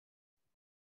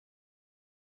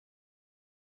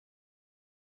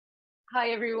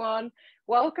Hi, everyone.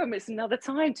 Welcome. It's another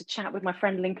time to chat with my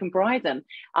friend Lincoln Bryden.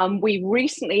 We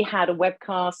recently had a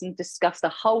webcast and discussed a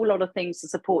whole lot of things to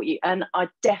support you. And I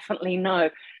definitely know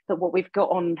that what we've got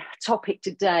on topic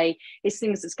today is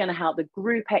things that's going to help the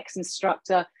Group X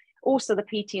instructor, also the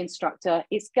PT instructor.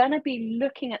 It's going to be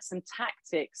looking at some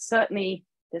tactics, certainly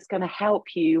that's going to help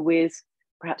you with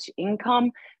perhaps your income,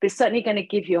 but it's certainly going to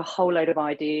give you a whole load of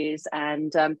ideas.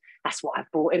 And that's what I've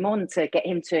brought him on, to get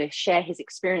him to share his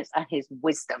experience and his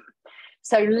wisdom.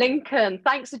 So Lincoln,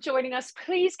 thanks for joining us.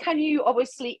 Please, can you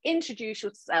obviously introduce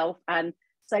yourself and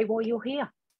say why you're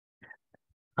here?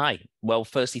 Hi. Well,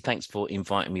 firstly, thanks for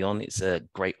inviting me on. It's a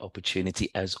great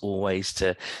opportunity, as always,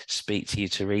 to speak to you,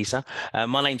 Teresa.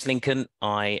 My name's Lincoln.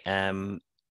 I am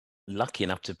lucky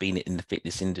enough to have been in the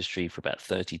fitness industry for about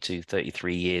 32,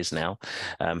 33 years now.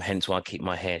 Hence why I keep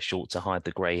my hair short to hide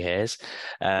the grey hairs.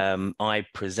 I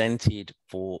presented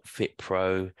for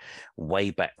FitPro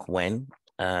way back when,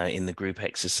 in the group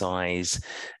exercise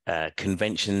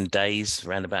convention days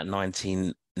around about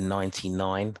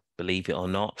 1999, believe it or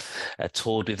not.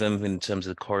 Toured with them in terms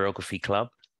of the choreography club.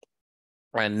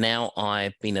 And now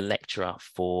I've been a lecturer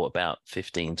for about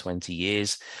 15, 20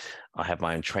 years. I have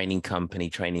my own training company,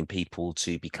 training people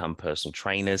to become personal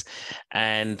trainers.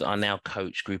 And I now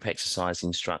coach group exercise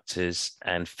instructors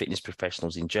and fitness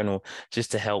professionals in general,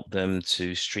 just to help them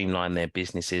to streamline their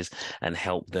businesses and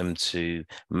help them to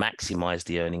maximize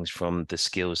the earnings from the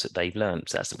skills that they've learned.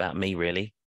 So that's about me,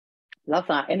 really. Love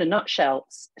that. In a nutshell,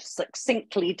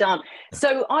 succinctly done.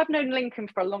 So I've known Lincoln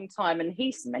for a long time, and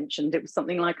he's mentioned it was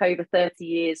something like over 30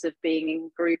 years of being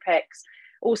in Group X.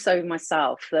 Also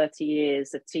myself, 30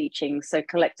 years of teaching. So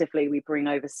collectively, we bring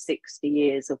over 60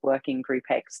 years of working Group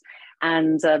X.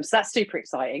 And so that's super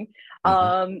exciting.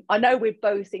 I know we're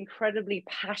both incredibly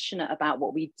passionate about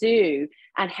what we do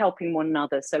and helping one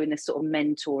another. So in this sort of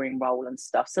mentoring role and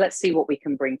stuff. So let's see what we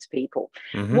can bring to people.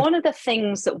 One of the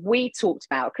things that we talked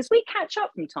about, because we catch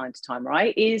up from time to time,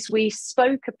 right, is we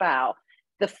spoke about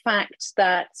the fact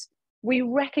that we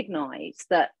recognize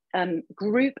that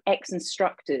Group X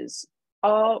instructors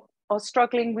are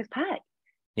struggling with pay.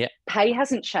 Yeah. Pay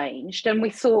hasn't changed. And we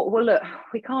thought, well, look,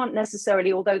 we can't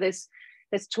necessarily, although there's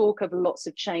talk of lots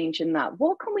of change in that,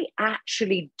 what can we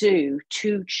actually do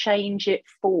to change it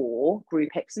for Group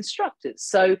X instructors?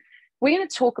 So we're going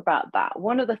to talk about that.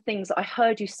 One of the things that I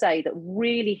heard you say that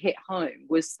really hit home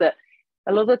was that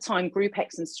a lot of the time Group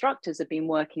X instructors have been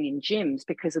working in gyms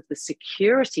because of the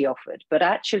security offered, but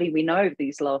actually we know over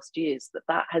these last years that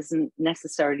that hasn't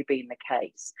necessarily been the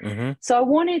case. So I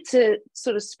wanted to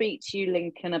sort of speak to you,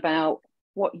 Lincoln, about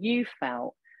what you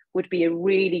felt would be a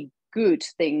really good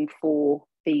thing for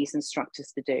these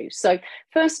instructors to do. So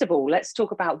first of all, let's talk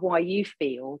about why you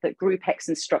feel that Group X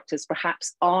instructors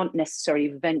perhaps aren't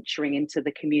necessarily venturing into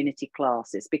the community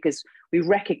classes, because we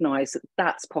recognize that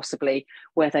that's possibly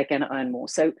where they're going to earn more.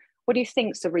 So what do you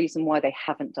think is the reason why they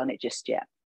haven't done it just yet?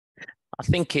 I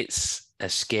think it's a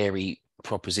scary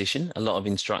proposition. A lot of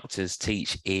instructors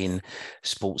teach in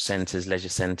sports centers, leisure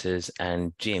centers,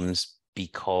 and gyms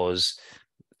because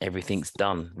everything's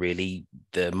done, really.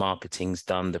 The marketing's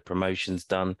done, the promotion's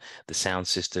done, the sound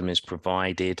system is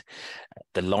provided,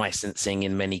 the licensing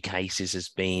in many cases has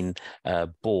been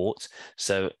bought.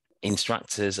 So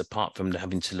instructors, apart from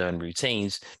having to learn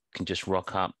routines, can just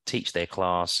rock up, teach their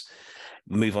class,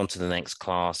 move on to the next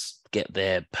class, get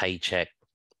their paycheck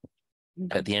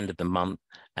at the end of the month,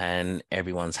 and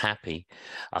everyone's happy.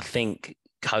 I think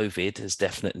COVID has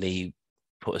definitely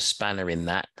put a spanner in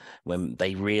that, when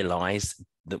they realized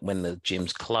that when the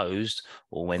gyms closed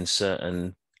or when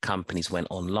certain companies went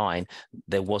online,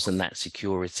 there wasn't that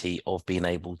security of being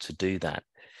able to do that.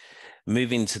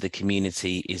 Moving to the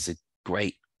community is a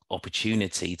great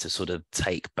opportunity to sort of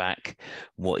take back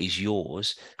what is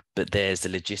yours, but there's the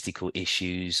logistical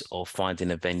issues of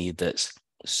finding a venue that's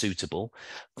suitable,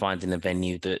 finding a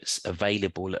venue that's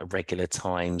available at regular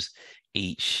times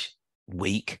each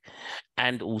week,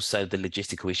 and also the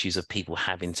logistical issues of people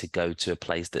having to go to a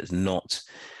place that's not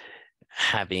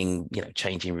having, you know,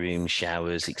 changing rooms,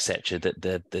 showers, etc., that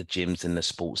the gyms and the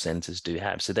sports centers do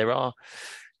have. So there are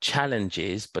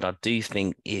challenges, but I do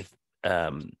think if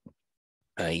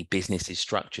a business is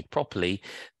structured properly,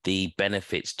 the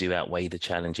benefits do outweigh the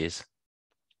challenges.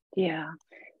 Yeah,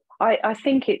 I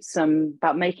think it's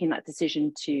about making that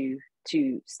decision to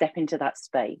step into that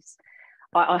space.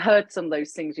 I heard some of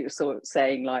those things you were sort of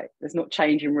saying, like there's not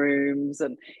changing rooms,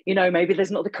 and you know, maybe there's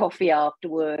not the coffee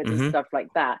afterwards and stuff like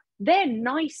that. They're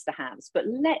nice to have, but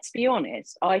let's be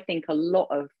honest, I think a lot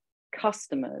of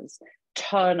customers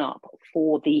turn up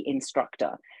for the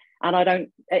instructor. And I don't,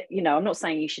 you know, I'm not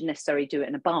saying you should necessarily do it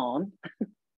in a barn,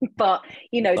 But,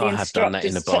 you know, the I have done that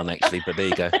in the instructors... barn actually, but there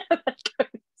you go.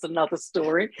 It's another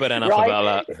story, But enough right?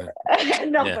 about that.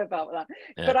 Enough Yeah. about that.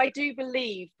 Yeah. But I do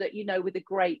believe that, you know, with a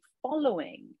great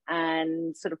following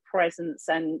and sort of presence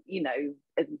and, you know,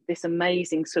 this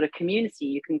amazing sort of community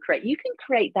you can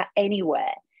create that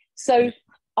anywhere. So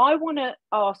I want to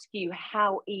ask you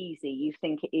how easy you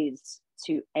think it is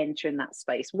to enter in that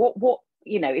space. What,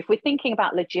 you know, if we're thinking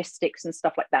about logistics and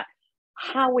stuff like that,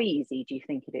 how easy do you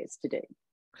think it is to do?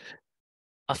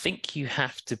 I think you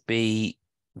have to be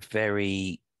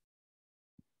very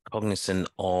cognizant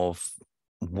of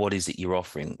what is it you're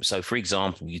offering. So, for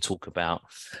example, you talk about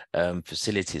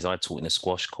facilities. I taught in a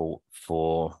squash court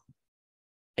for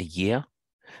a year.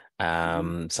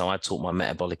 So I taught my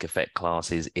metabolic effect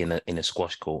classes in a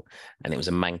squash court, and it was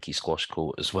a manky squash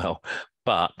court as well.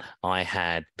 But I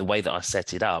had the way that I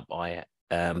set it up. I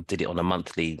did it on a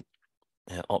monthly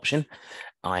option.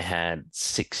 I had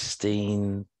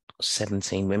 16,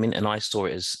 17 women, and I saw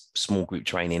it as small group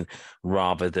training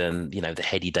rather than, you know, the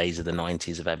heady days of the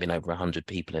 90s of having over 100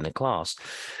 people in a class.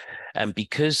 And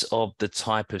because of the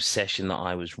type of session that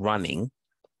I was running,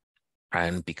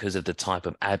 and because of the type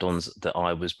of add-ons that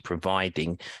I was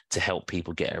providing to help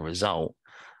people get a result,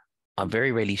 I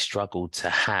very rarely struggled to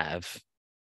have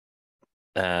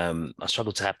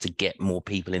to get more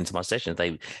people into my sessions.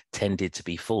 They tended to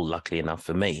be full, luckily enough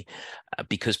for me,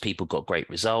 because people got great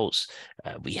results.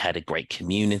 We had a great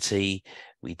community.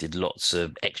 We did lots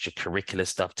of extracurricular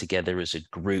stuff together as a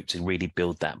group to really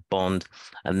build that bond.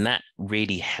 And that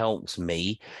really helped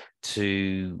me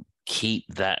to keep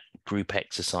that group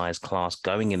exercise class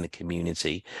going in the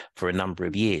community for a number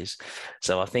of years.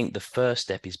 So I think the first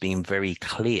step is being very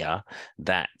clear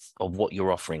of what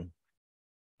you're offering.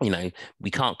 You know,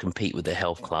 we can't compete with the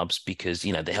health clubs because,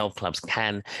 you know, the health clubs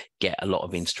can get a lot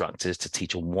of instructors to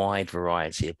teach a wide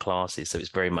variety of classes. So it's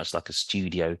very much like a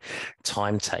studio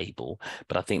timetable.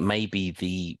 But I think maybe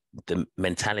the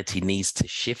mentality needs to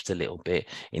shift a little bit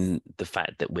in the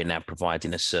fact that we're now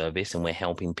providing a service and we're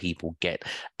helping people get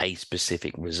a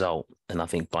specific result. And I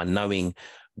think by knowing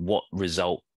what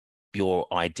result your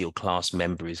ideal class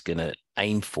member is going to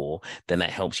aim for, then that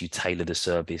helps you tailor the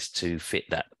service to fit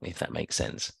that, if that makes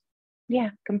sense.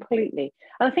 Yeah, completely.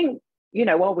 And I think, you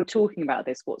know, while we're talking about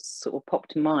this, what's sort of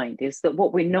popped to mind is that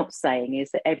what we're not saying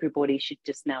is that everybody should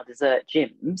just now desert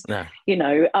gyms, No. you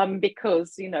know,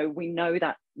 because, you know, we know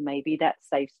that maybe that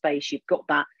safe space, you've got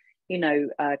that, you know,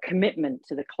 commitment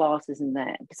to the classes in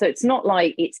there. So it's not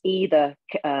like it's either,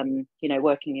 you know,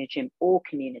 working in a gym or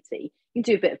community. You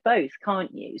can do a bit of both,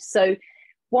 can't you? So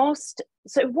what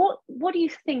do you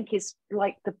think is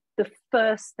like the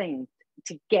first thing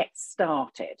to get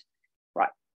started? Right,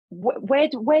 where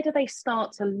do they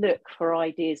start to look for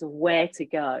ideas of where to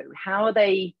go? How are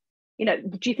they, you know,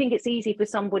 do you think it's easy for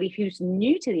somebody who's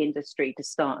new to the industry to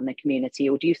start in the community,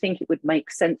 or do you think it would make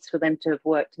sense for them to have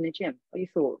worked in a gym? What are your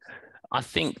thoughts? I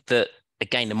think that,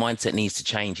 again, the mindset needs to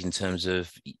change in terms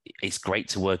of it's great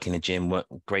to work in a gym,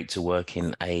 great to work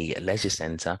in a leisure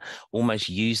center. Almost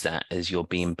use that as you're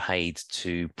being paid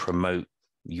to promote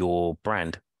your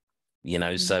brand. You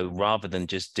know, so rather than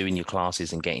just doing your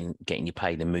classes and getting you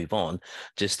paid and move on,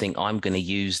 just think, I'm going to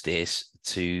use this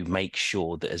to make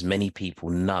sure that as many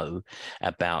people know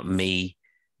about me,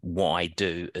 what I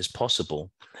do as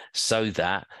possible. So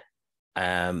that,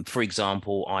 for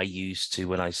example, I used to,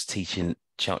 when I was teaching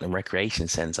Cheltenham Recreation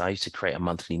Centre, I used to create a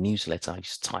monthly newsletter. I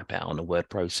used to type it out on a word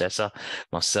processor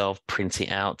myself, print it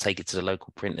out, take it to the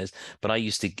local printers. But I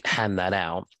used to hand that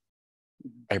out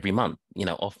every month, you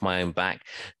know, off my own back,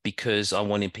 because I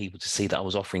wanted people to see that I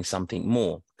was offering something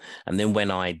more. And then when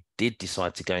I did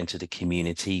decide to go into the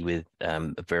community with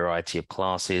a variety of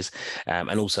classes,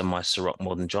 and also my Ciroc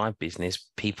Modern Drive business,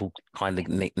 people kind of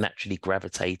naturally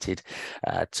gravitated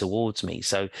towards me.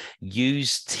 So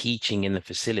use teaching in the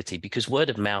facility, because word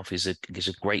of mouth is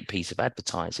a great piece of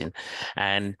advertising.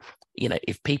 And you know,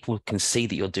 if people can see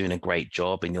that you're doing a great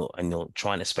job and you're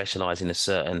trying to specialize in a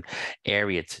certain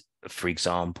area, for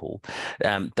example,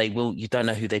 you don't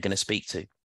know who they're going to speak to,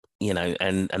 you know,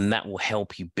 and that will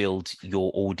help you build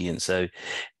your audience. So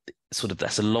sort of,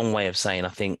 that's a long way of saying, I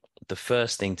think the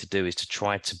first thing to do is to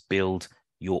try to build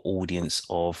your audience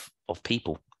of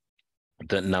people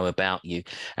that know about you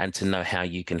and to know how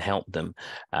you can help them,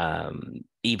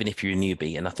 even if you're a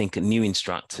newbie. And I think new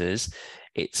instructors,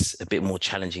 it's a bit more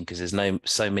challenging because there's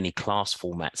so many class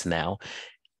formats now.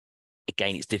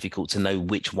 Again, it's difficult to know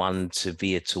which one to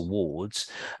veer towards.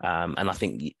 And I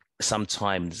think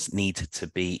sometimes need to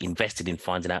be invested in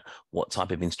finding out what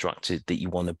type of instructor that you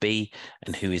want to be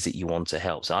and who is it you want to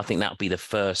help. So I think that would be the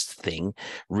first thing.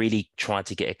 Really try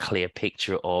to get a clear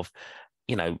picture of,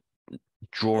 you know,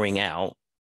 drawing out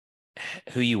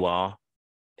who you are,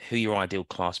 who your ideal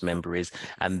class member is,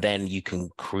 and then you can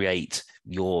create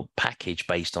your package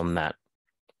based on that.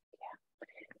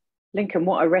 Lincoln,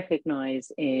 what I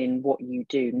recognize in what you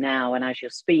do now and as you're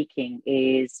speaking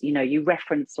is, you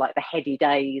reference like the heady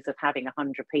days of having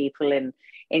 100 people in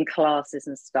classes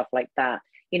and stuff like that.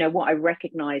 What I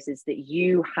recognize is that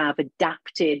you have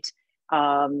adapted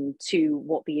to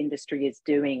what the industry is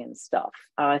doing and stuff.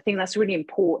 I think that's really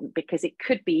important, because it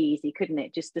could be easy, couldn't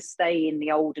it, just to stay in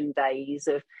the olden days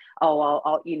of,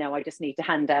 I just need to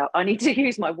hand out, I need to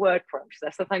use my word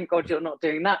processor. So thank God you're not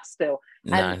doing that still.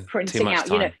 No, and printing out,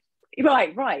 time.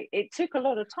 Right. It took a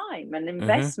lot of time and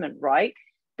investment, right?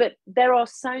 But there are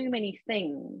so many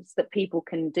things that people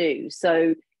can do.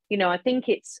 So, I think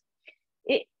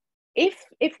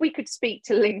if we could speak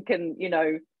to Lincoln,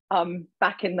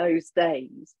 back in those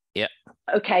days. Yeah.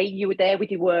 Okay, you were there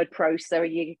with your word processor,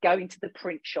 you're going to the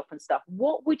print shop and stuff.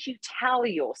 What would you tell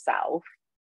yourself,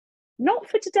 not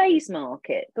for today's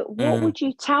market, but what would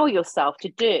you tell yourself to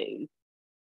do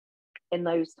in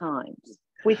those times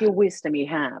with your wisdom you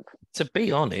have? To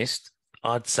be honest,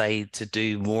 I'd say to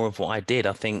do more of what I did.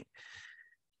 I think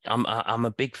I'm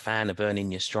a big fan of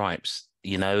earning your stripes,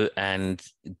 and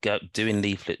doing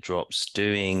leaflet drops,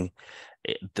 doing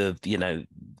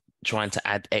trying to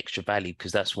add extra value,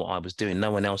 because that's what I was doing. No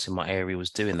one else in my area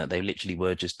was doing that. They literally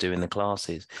were just doing the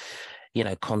classes,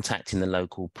 contacting the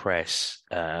local press.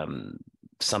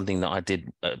 Something that I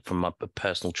did from my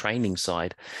personal training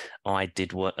side. I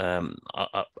did what I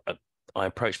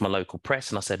approached my local press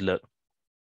and I said, look,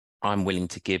 I'm willing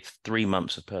to give 3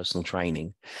 months of personal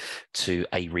training to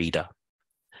a reader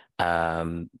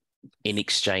in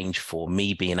exchange for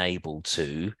me being able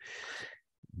to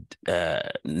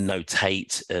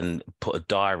notate and put a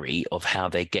diary of how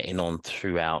they're getting on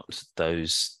throughout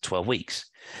those 12 weeks.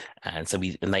 And so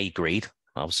they agreed.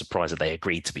 I was surprised that they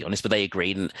agreed, to be honest, but they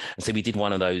agreed. And so we did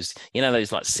one of those,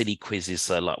 those like silly quizzes.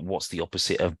 So like, what's the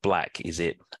opposite of black? Is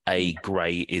it A,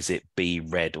 gray? Is it B,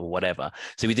 red, or whatever?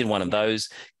 So we did one of those,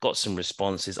 got some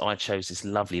responses. I chose this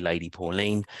lovely lady,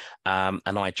 Pauline, and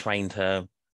I trained her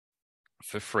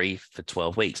for free for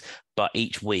 12 weeks. But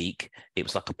each week it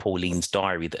was like a Pauline's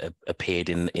diary that appeared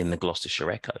in the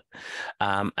Gloucestershire Echo.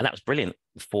 And that was brilliant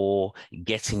for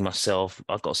getting myself.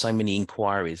 I've got so many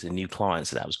inquiries and new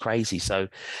clients that was crazy. So,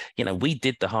 we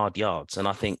did the hard yards. And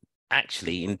I think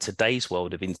actually in today's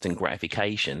world of instant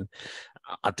gratification,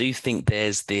 I do think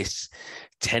there's this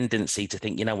tendency to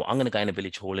think, I'm going to go in a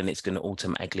village hall and it's going to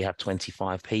automatically have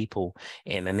 25 people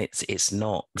in, and it's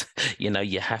not.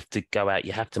 You have to go out,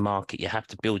 you have to market, you have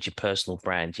to build your personal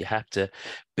brand, you have to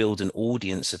build an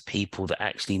audience of people that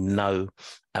actually know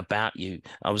about you.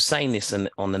 I was saying this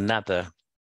on another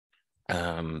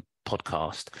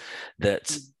podcast,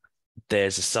 that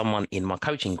there's someone in my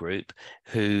coaching group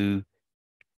who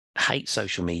hates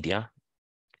social media,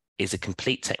 is a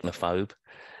complete technophobe.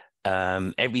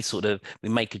 We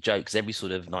make a joke because every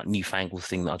sort of like newfangled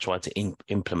thing that I try to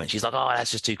implement, she's like, oh,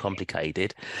 that's just too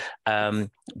complicated.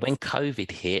 When COVID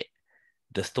hit,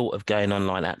 the thought of going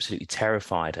online absolutely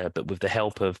terrified her. But with the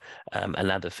help of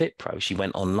another FitPro, she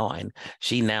went online.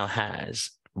 She now has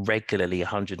regularly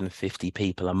 150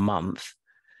 people a month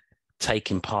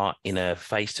taking part in a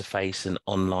face-to-face and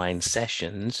online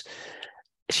sessions.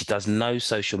 She does no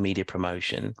social media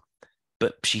promotion,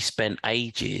 but she spent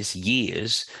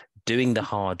years doing the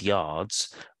hard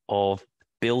yards of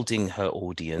building her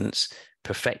audience,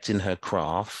 perfecting her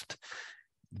craft,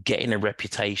 getting a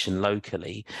reputation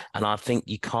locally. And I think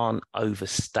you can't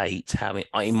overstate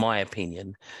in my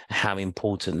opinion, how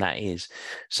important that is.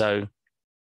 So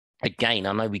again,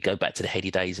 I know we go back to the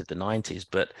heady days of the 90s,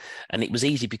 and it was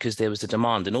easy because there was a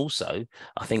demand. And also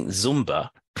I think Zumba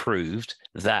proved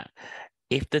that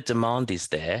if the demand is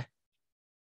there,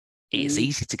 it's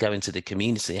easy to go into the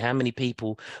community. How many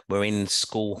people were in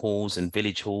school halls and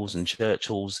village halls and church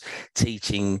halls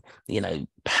teaching,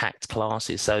 packed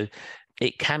classes? So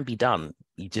it can be done.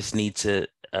 You just need to,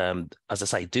 as I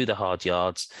say, do the hard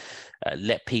yards,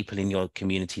 let people in your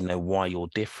community know why you're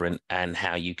different and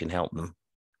how you can help them.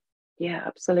 Yeah,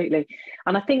 absolutely.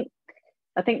 And I think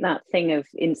that thing of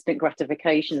instant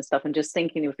gratification and stuff, and just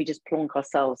thinking if we just plonk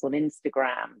ourselves on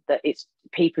Instagram, that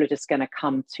people are just going to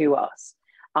come to us.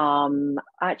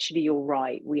 Actually, you're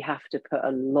right. We have to put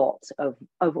a lot of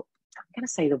I'm going to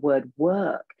say the word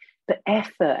work, but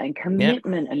effort and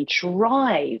commitment and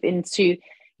drive into,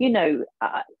 and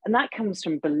that comes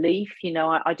from belief.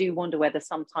 I do wonder whether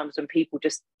sometimes when people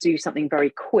just do something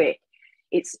very quick,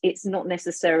 it's not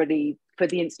necessarily for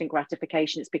the instant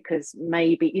gratification. It's because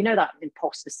maybe, that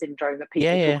imposter syndrome that people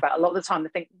talk about a lot of the time. They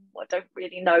think, I don't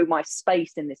really know my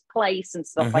space in this place and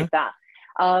stuff like that.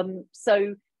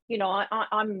 So, you know,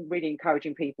 I'm really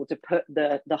encouraging people to put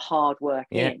the hard work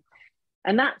in.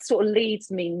 And that sort of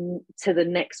leads me to the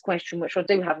next question, which I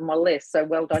do have on my list. So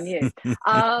well done, you.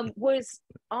 Was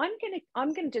I'm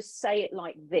gonna just say it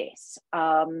like this.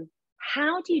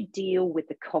 How do you deal with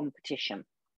the competition?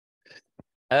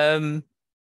 I'd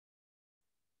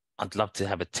love to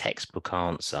have a textbook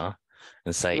answer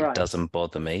and say it doesn't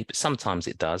bother me, but sometimes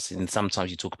it does. And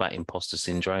sometimes you talk about imposter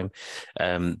syndrome,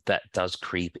 that does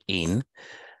creep in.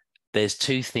 There's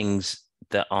two things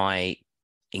that I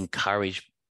encourage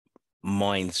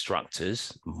my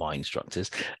instructors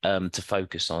to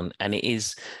focus on, and it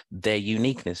is their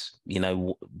uniqueness. You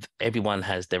know, everyone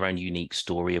has their own unique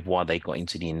story of why they got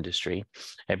into the industry.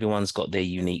 Everyone's got their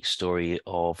unique story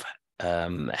of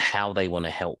how they want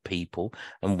to help people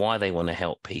and why they want to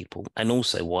help people, and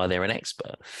also why they're an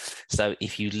expert. So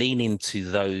if you lean into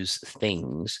those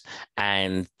things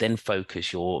and then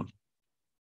focus your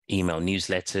email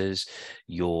newsletters,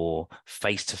 your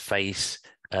face-to-face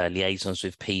liaisons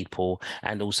with people,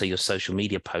 and also your social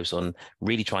media posts on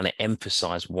really trying to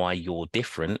emphasize why you're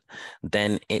different,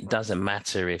 then it doesn't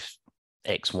matter if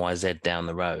XYZ down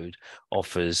the road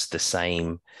offers the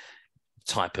same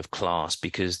type of class,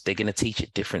 because they're going to teach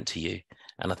it different to you.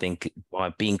 And I think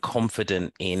by being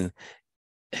confident in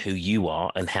who you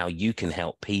are and how you can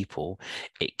help people,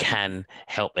 it can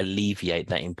help alleviate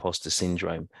that imposter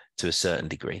syndrome to a certain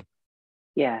degree.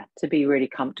 Yeah, to be really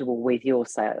comfortable with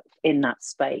yourself in that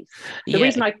space. The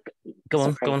reason I go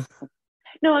on.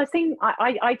 No, I think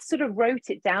I sort of wrote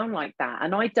it down like that,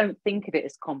 and I don't think of it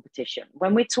as competition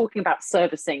when we're talking about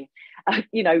servicing,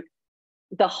 you know,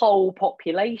 the whole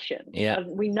population.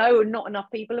 We know not enough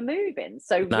people are moving,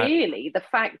 so really the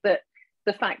fact that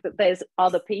there's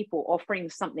other people offering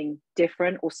something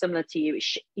different or similar to you,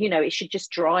 it should just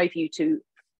drive you to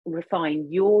refine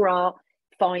your art,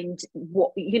 find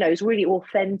what, you know, is really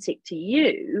authentic to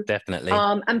you. Definitely.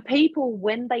 And people,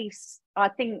 when I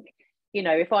think, you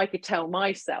know, if I could tell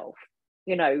myself,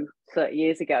 you know, 30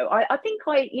 years ago, I think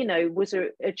I, you know, was a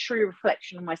true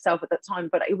reflection of myself at that time,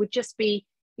 but it would just be,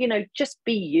 you know, just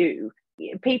be you.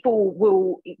 People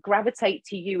will gravitate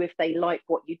to you if they like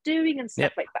what you're doing and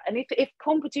stuff like that. And if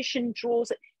competition draws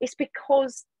it, it's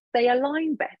because they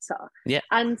align better.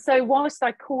 And so whilst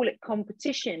I call it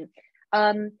competition,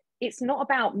 it's not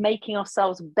about making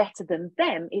ourselves better than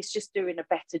them. It's just doing a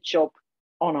better job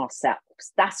on ourselves.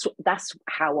 That's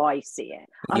how I see it.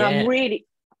 And I'm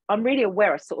really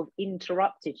aware I sort of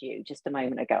interrupted you just a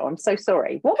moment ago. I'm so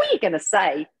sorry. What were you going to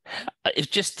say? It's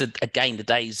just, again, the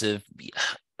days of,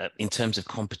 in terms of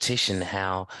competition,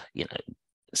 how, you know,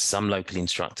 some local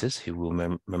instructors who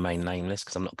will remain nameless,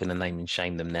 because I'm not going to name and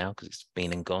shame them now because it's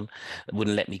been and gone,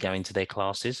 wouldn't let me go into their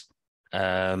classes.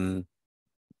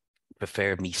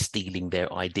 Prefer me stealing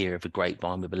their idea of a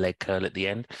grapevine with a leg curl at the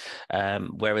end.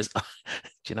 Whereas, do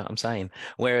you know what I'm saying?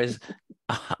 Whereas,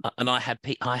 and I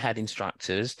had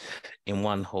instructors in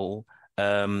one hall,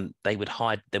 they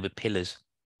were pillars,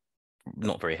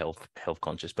 not very health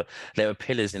conscious, but there were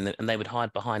pillars and they would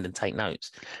hide behind and take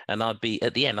notes. And I'd be,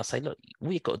 at the end, I'd say, look,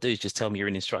 all you've got to do is just tell me you're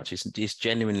an instructor. It's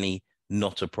genuinely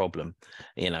not a problem,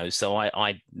 you know. So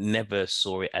I never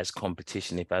saw it as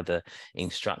competition if other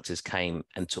instructors came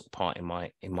and took part in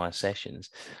my sessions,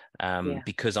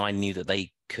 because I knew that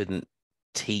they couldn't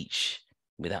teach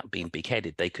without being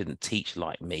big-headed. They couldn't teach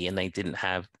like me, and they didn't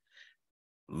have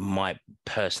my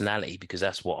personality, because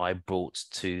that's what I brought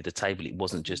to the table. It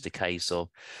wasn't just a case of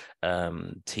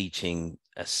teaching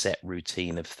a set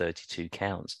routine of 32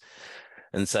 counts.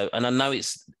 And so, and I know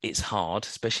it's hard,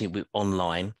 especially with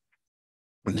online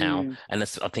now, and I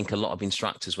think a lot of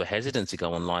instructors were hesitant to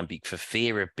go online for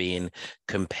fear of being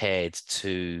compared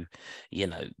to, you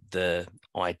know, the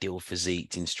ideal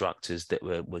physique instructors that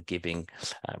were giving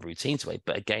routines away.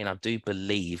 But again, I do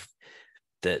believe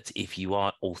that if you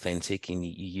are authentic and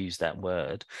you use that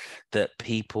word, that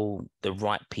the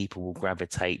right people will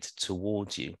gravitate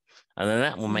towards you. And then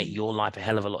that will make your life a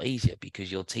hell of a lot easier,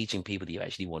 because you're teaching people that you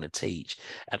actually want to teach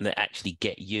and that actually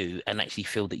get you and actually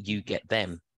feel that you get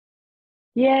them.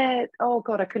 Yeah. Oh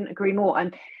God, I couldn't agree more.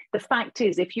 And the fact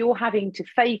is, if you're having to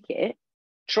fake it,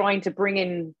 trying to bring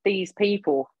in these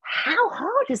people, how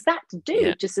hard is that to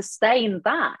do to sustain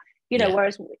that? You know,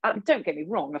 whereas, don't get me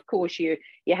wrong, of course, you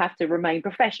have to remain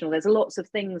professional. There's lots of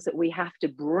things that we have to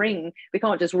bring. We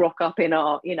can't just rock up in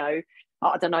our, you know,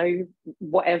 I don't know,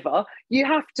 whatever. You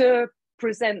have to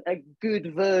present a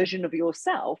good version of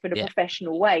yourself in a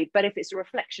professional way. But if it's a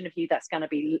reflection of you, that's going to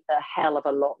be a hell of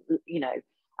a lot, you know,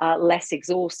 less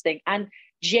exhausting. And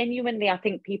genuinely, I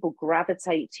think people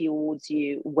gravitate towards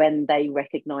you when they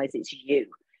recognize it's you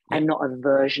and not a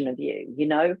version of you, you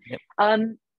know?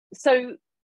 So,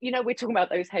 you know, we're talking about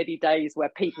those heady days where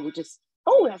people would just,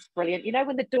 oh, that's brilliant. You know,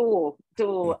 when the door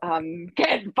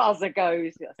get buzzer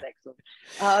goes, that's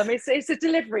excellent. It's a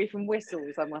delivery from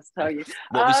Whistles, I must tell you.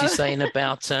 What was you saying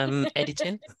about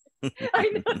editing? I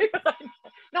know.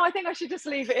 No, I think I should just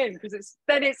leave it in because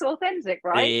it's authentic,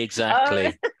 right?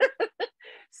 Exactly.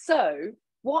 So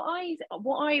what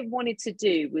I wanted to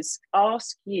do was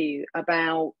ask you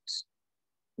about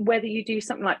whether you do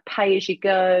something like pay as you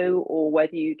go or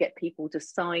whether you get people to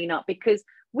sign up, because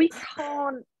we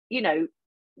can't, you know,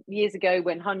 years ago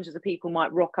when hundreds of people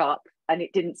might rock up and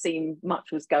it didn't seem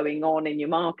much was going on in your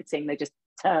marketing, they just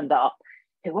turned up.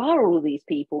 Who are all these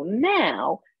people?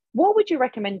 Now, what would your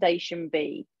recommendation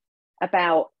be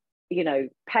about, you know,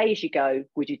 pay as you go?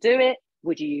 Would you do it?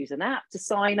 Would you use an app to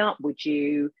sign up? Would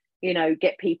you, you know,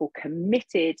 get people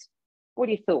committed? What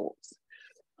are your thoughts?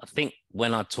 I think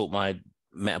when I taught my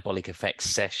metabolic effects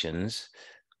sessions,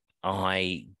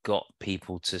 I got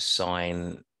people to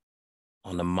sign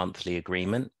on a monthly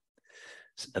agreement.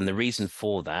 And the reason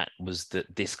for that was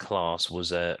that this class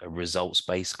was a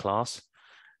results-based class.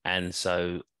 And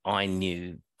so I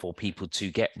knew for people to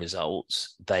get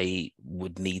results, they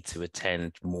would need to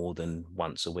attend more than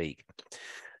once a week.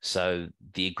 So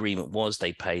the agreement was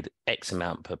they paid X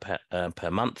amount per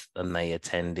month and they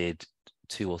attended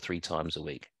 2 or 3 times a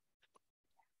week.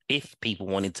 If people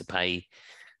wanted to pay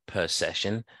per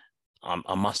session,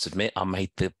 I must admit, I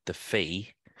made the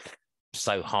fee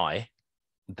so high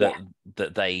that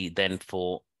they then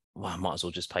thought, well, I might as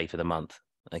well just pay for the month.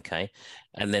 Okay.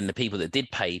 And then the people that did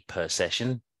pay per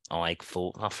session, I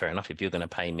thought, oh, fair enough. If you're going to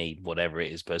pay me whatever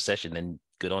it is per session, then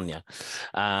good on you.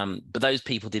 But those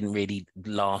people didn't really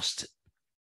last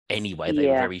anyway. They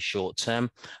were very short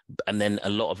term. And then a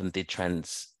lot of them did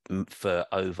transfer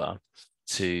over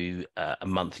to a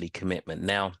monthly commitment.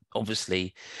 Now,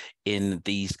 obviously, in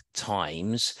these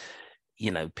times,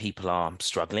 you know, people are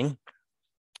struggling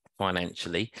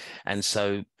financially. And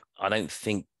so I don't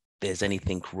think there's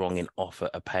anything wrong in offer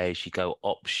a pay-as-you-go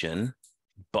option,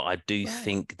 but I do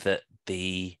think that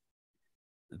the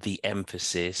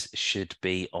emphasis should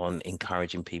be on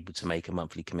encouraging people to make a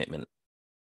monthly commitment.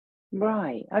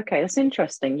 Right. Okay, that's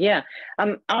interesting. Yeah.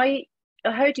 I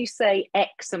heard you say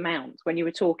X amount when you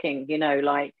were talking, you know,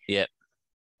 like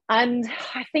and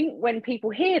I think when people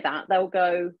hear that, they'll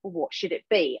go, well, what should it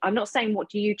be? I'm not saying what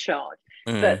do you charge,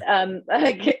 but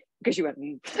because you went,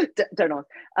 don't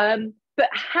ask. But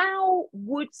how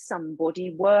would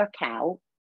somebody work out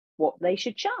what they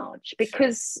should charge?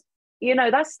 Because, you know,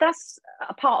 that's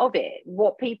a part of it.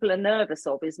 What people are nervous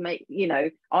of is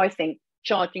I think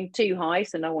charging too high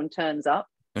so no one turns up,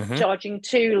 charging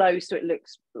too low so it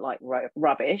looks like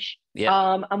rubbish.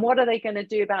 And what are they going to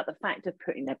do about the fact of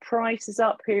putting their prices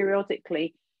up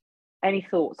periodically? Any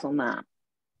thoughts on that?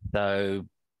 So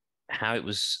how it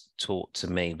was taught to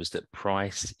me was that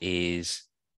price is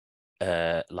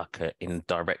like a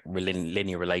indirect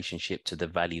linear relationship to the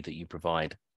value that you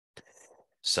provide.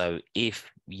 So if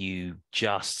you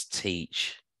just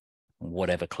teach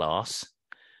whatever class,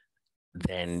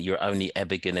 then you're only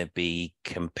ever going to be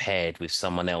compared with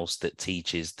someone else that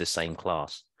teaches the same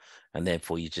class. And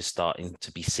therefore you're just starting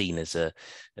to be seen as a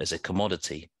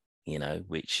commodity, you know,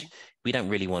 which we don't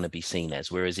really want to be seen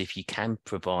as. Whereas if you can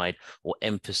provide or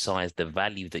emphasize the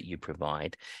value that you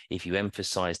provide, if you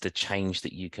emphasize the change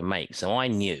that you can make. So I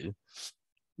knew,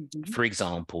 for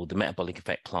example, the metabolic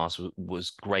effect class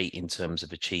was great in terms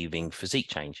of achieving physique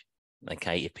change.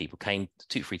 Okay, if people came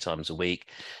 2-3 times a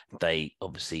week, they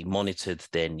obviously monitored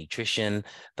their nutrition,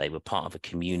 they were part of a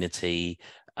community,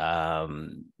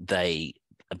 they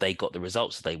got the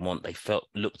results that they want, they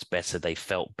looked better, they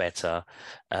felt better,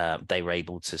 they were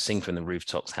able to sing from the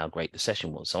rooftops how great the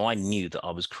session was. So I knew that I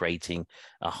was creating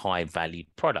a high valued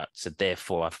product. So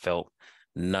therefore I felt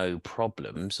no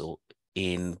problems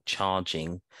in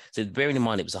charging. So bearing in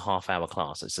mind it was a half-hour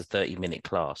class, it's a 30-minute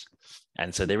class,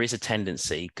 and so there is a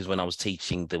tendency, because when I was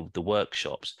teaching the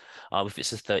workshops, if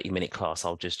it's a 30-minute class,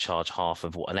 I'll just charge half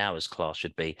of what an hour's class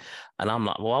should be. And I'm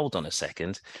like, well, hold on a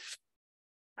second,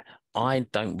 I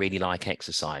don't really like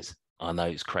exercise. I know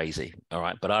it's crazy, all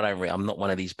right, but I'm not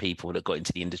one of these people that got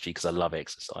into the industry because I love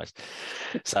exercise.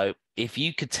 So if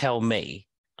you could tell me,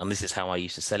 and this is how I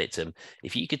used to sell it to them,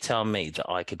 if you could tell me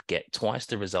that I could get twice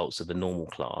the results of the normal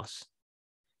class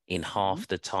in half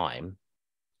the time,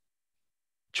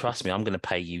 trust me, I'm going to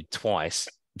pay you twice.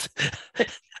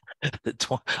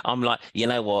 I'm like, you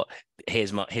know what?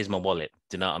 Here's my wallet.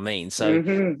 Do you know what I mean? So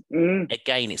Mm-hmm.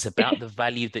 again, it's about the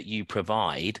value that you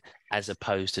provide as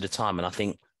opposed to the time. And I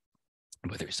think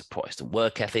whether it's a Protestant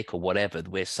work ethic or whatever,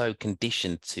 we're so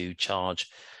conditioned to charge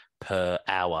per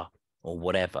hour or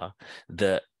whatever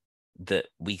that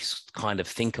we kind of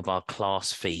think of our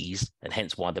class fees, and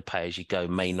hence why the pay as you go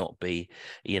may not be,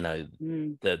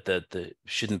 the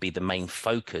shouldn't be the main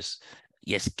focus.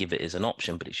 Yes, give it as an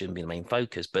option, but it shouldn't be the main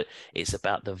focus. But it's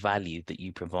about the value that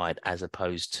you provide as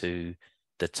opposed to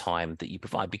the time that you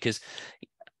provide. Because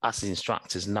us as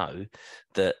instructors know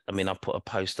that, I mean, I put a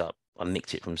post up, I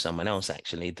nicked it from someone else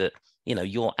actually, that,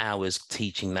 your hours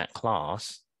teaching that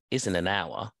class isn't an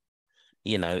hour.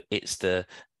 It's the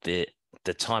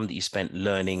time that you spent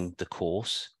learning the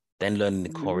course, then learning the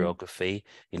choreography,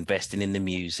 investing in the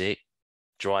music,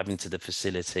 driving to the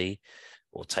facility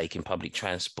or taking public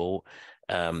transport,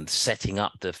 setting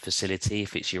up the facility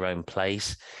if it's your own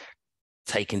place,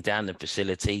 taking down the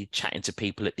facility, chatting to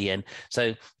people at the end.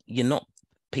 So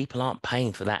people aren't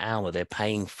paying for that hour, they're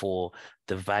paying for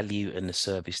the value and the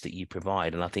service that you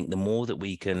provide. And I think the more that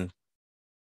we can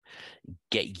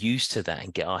get used to that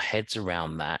and get our heads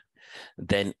around that,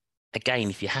 then again,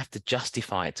 if you have to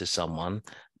justify it to someone,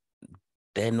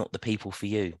 they're not the people for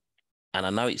you. And I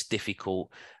know it's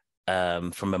difficult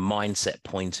from a mindset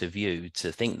point of view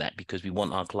to think that, because we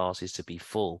want our classes to be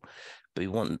full, but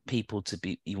you want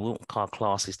our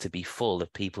classes to be full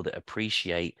of people that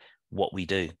appreciate what we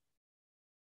do.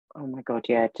 Oh my God,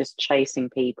 yeah, just chasing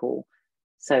people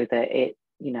so that it,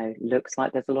 looks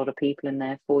like there's a lot of people in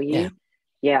there for you.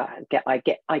 Yeah, I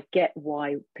get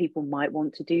why people might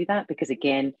want to do that, because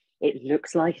again, it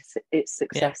looks like it's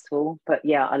successful. But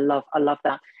yeah, I love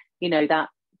that. That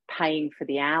paying for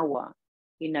the hour.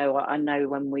 I know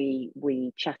when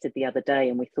we chatted the other day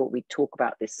and we thought we'd talk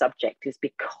about this subject is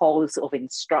because of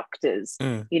instructors.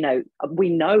 We know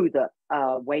that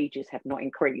wages have not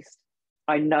increased.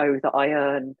 I know that I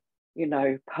earn,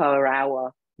 per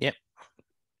hour. Yep.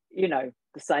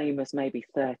 The same as maybe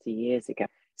 30 years ago.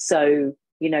 So,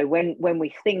 when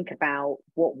we think about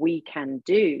what we can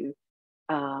do,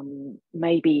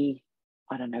 maybe,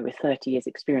 I don't know, with 30 years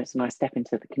experience and I step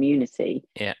into the community,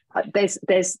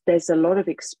 there's a lot of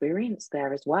experience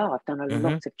there as well. I've done a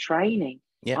lot of training.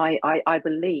 I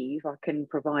believe I can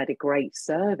provide a great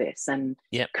service and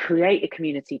create a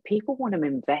community. People want to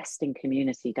invest in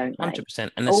community, don't they?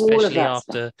 100%. And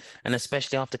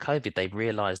especially after COVID, they've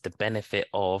realized the benefit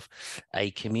of a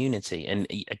community. And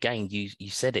again, you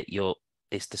said it,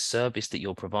 it's the service that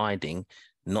you're providing,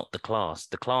 not the class.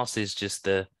 The class is just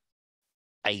a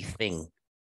thing.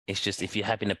 It's just, if you're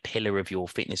having a pillar of your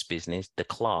fitness business, the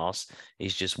class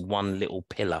is just one little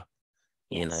pillar.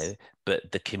 But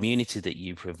the community that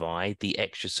you provide, the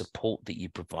extra support that you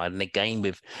provide, and again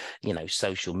with,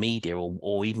 social media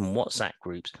or even WhatsApp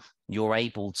groups, you're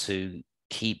able to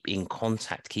keep in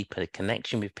contact, keep a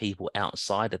connection with people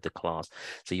outside of the class.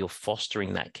 So you're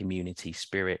fostering that community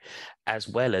spirit, as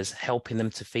well as helping them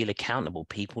to feel accountable.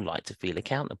 People like to feel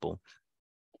accountable.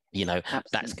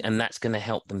 That's going to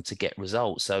help them to get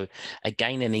results. So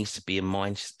again, there needs to be a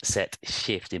mindset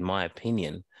shift, in my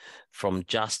opinion, from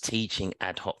just teaching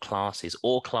ad hoc classes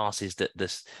or classes that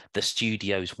the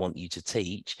studios want you to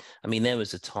teach. I mean, there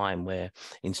was a time where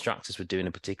instructors were doing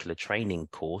a particular training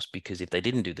course because if they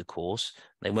didn't do the course,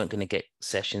 they weren't going to get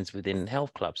sessions within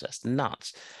health clubs. That's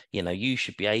nuts. You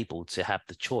should be able to have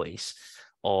the choice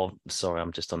of, sorry,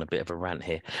 I'm just on a bit of a rant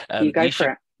here. You go for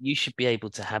it. You should be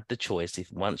able to have the choice,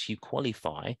 if once you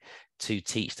qualify, to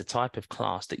teach the type of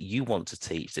class that you want to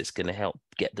teach that's going to help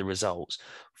get the results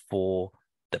for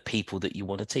the people that you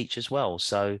want to teach as well.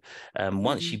 So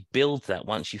once you build that,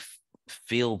 once you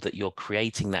feel that you're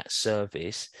creating that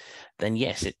service, then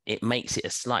yes, it makes it a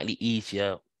slightly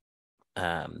easier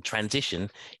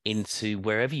transition into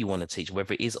wherever you want to teach,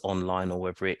 whether it is online or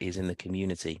whether it is in the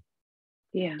community.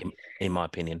 Yeah. In my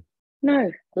opinion.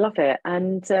 No, love it.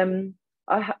 And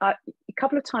I a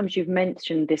couple of times you've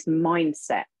mentioned this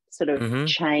mindset sort of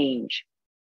change.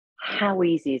 How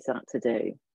easy is that to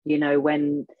do?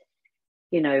 When,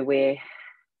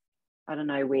 I don't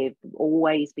know, we've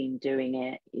always been doing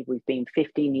it. We've been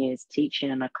 15 years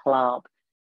teaching in a club.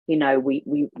 We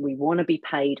want to be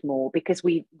paid more because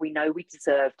we know we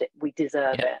deserved it. We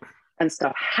deserve it and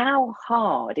stuff. How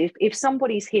hard, if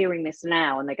somebody's hearing this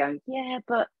now and they're going, yeah,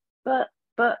 but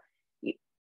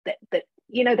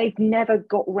they've never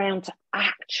got round to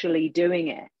actually doing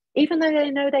it, even though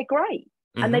they know they're great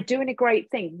and they're doing a great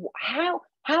thing.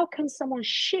 How can someone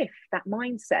shift that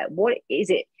mindset? What is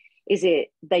it? Is it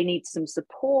they need some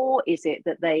support? Is it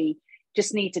that they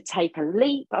just need to take a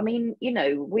leap? I mean,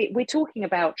 we're talking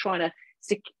about trying to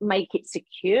make it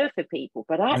secure for people.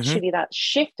 But actually that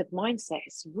shift of mindset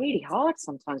is really hard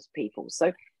sometimes for people.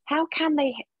 So how can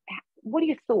they, what are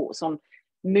your thoughts on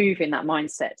moving that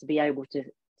mindset to be able to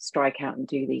strike out and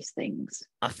do these things?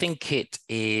 I think it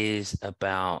is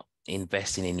about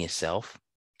investing in yourself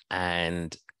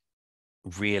and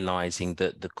realizing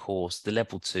that the course, the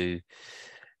level 2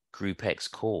 Group X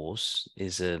course,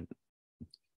 is a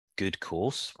good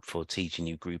course for teaching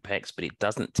you Group X, but it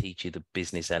doesn't teach you the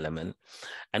business element.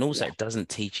 And also it doesn't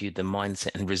teach you the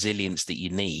mindset and resilience that you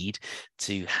need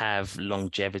to have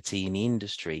longevity in the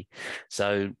industry.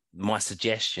 So my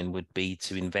suggestion would be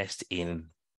to invest in,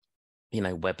 you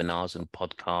know, webinars and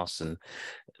podcasts, and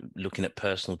looking at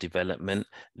personal development,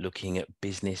 looking at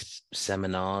business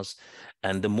seminars.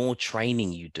 And the more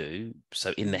training you do,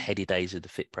 so in the heady days of the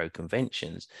FitPro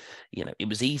conventions, you know, it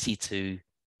was easy to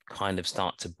kind of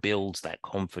start to build that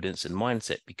confidence and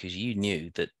mindset, because you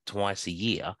knew that twice a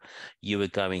year you were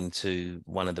going to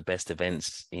one of the best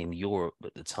events in Europe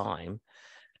at the time,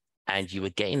 and you were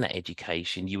getting that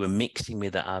education, you were mixing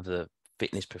with the other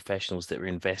fitness professionals that were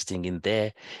investing in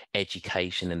their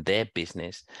education and their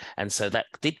business. And so that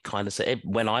did kind of say,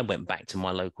 when I went back to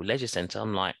my local leisure centre,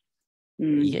 I'm like,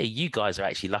 yeah, you guys are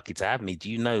actually lucky to have me. Do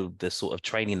you know the sort of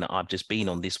training that I've just been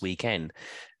on this weekend,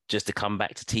 just to come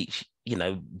back to teach, you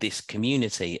know, this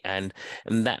community? And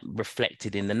that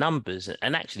reflected in the numbers.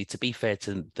 And actually, to be fair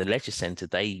to the leisure centre,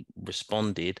 they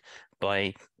responded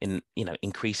by,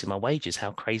 increasing my wages.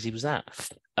 How crazy was that?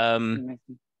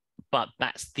 But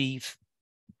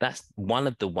that's one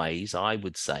of the ways I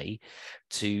would say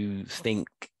to think,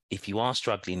 if you are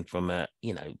struggling from a,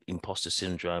 imposter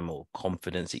syndrome or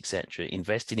confidence, etc.,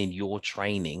 investing in your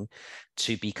training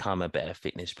to become a better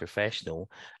fitness professional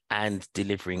and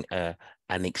delivering an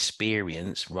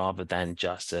experience rather than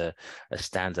just a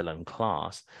standalone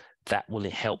class, that will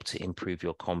help to improve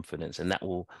your confidence. And that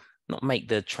will not make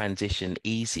the transition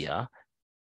easier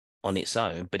on its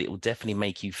own, but it will definitely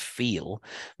make you feel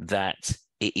that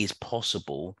it is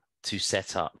possible to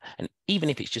set up. And even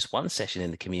if it's just one session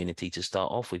in the community to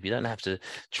start off with, you don't have to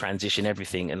transition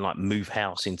everything and like move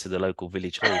house into the local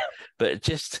village hall, but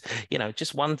just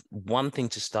one thing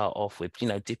to start off with,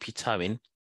 dip your toe in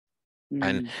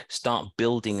and start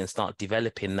building and start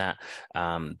developing that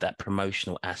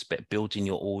promotional aspect, building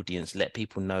your audience, let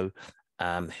people know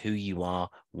who you are,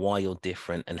 why you're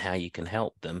different, and how you can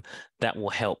help them. That will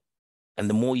help. And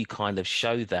the more you kind of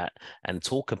show that and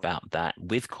talk about that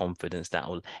with confidence, that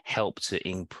will help to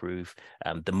improve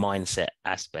the mindset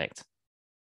aspect.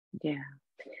 Yeah.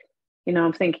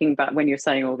 I'm thinking back when you're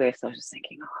saying all this, I was just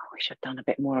thinking, I wish I'd done a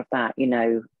bit more of that,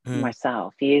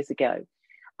 myself years ago.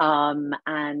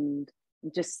 And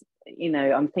just,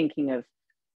 I'm thinking of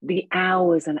the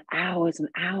hours and hours and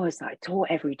hours that I taught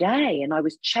every day. And I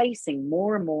was chasing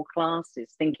more and more classes,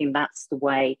 thinking that's the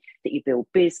way that you build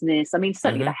business. I mean,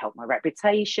 certainly that helped my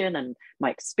reputation and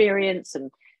my experience and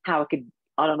how I could,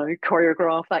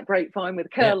 choreograph that grapevine with a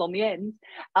curl on the end.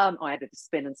 I added a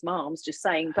spin and some arms, just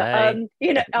saying, but,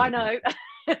 I know.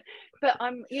 But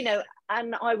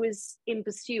and I was in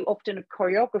pursuit often of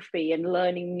choreography and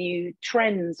learning new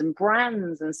trends and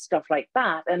brands and stuff like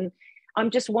that. And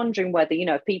I'm just wondering whether,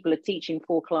 if people are teaching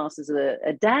 4 classes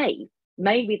a day,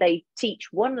 maybe they teach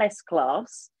one less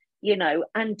class,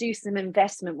 and do some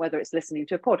investment, whether it's listening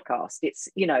to a podcast, it's,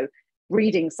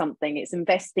 reading something, it's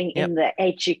investing in the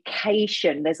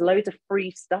education. There's loads of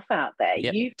free stuff out there.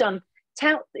 You've done,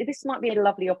 this might be a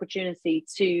lovely opportunity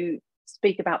to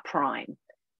speak about Prime.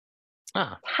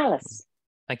 Tell us.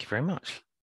 Thank you very much.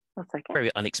 That's okay.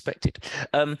 Very unexpected.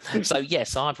 So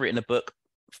yes, I've written a book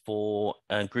for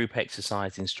group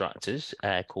exercise instructors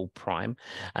called Prime,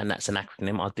 and that's an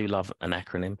acronym. I do love an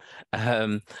acronym,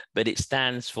 but it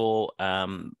stands for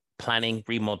planning,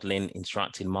 remodeling,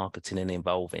 instructing, marketing, and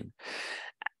evolving.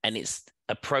 And it's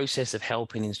a process of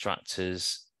helping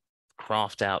instructors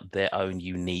craft out their own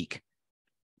unique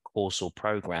course or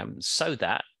program, so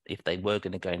that if they were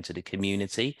going to go into the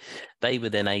community, they were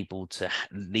then able to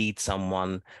lead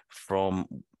someone from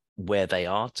where they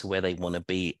are to where they want to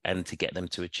be, and to get them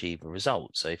to achieve a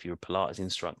result. So if you're a Pilates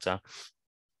instructor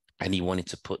and you wanted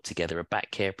to put together a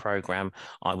back care program,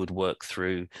 I would work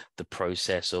through the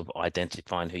process of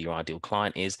identifying who your ideal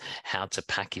client is, how to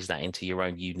package that into your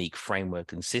own unique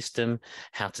framework and system,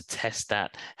 how to test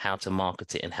that, how to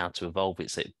market it, and how to evolve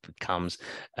it so it becomes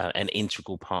an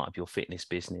integral part of your fitness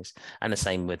business. And the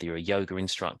same whether you're a yoga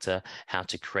instructor, how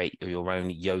to create your own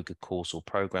yoga course or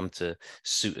program to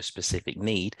suit a specific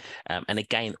need. And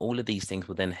again, all of these things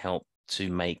will then help to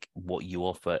make what you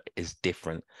offer is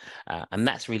different. And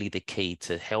that's really the key,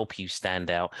 to help you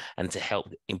stand out and to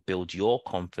help build your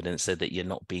confidence so that you're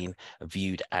not being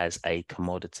viewed as a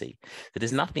commodity. So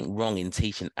there's nothing wrong in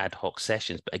teaching ad hoc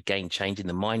sessions, but again, changing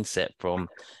the mindset from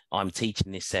I'm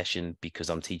teaching this session because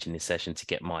I'm teaching this session to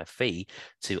get my fee,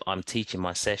 to I'm teaching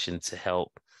my session to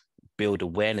help build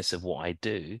awareness of what I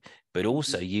do, but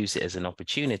also use it as an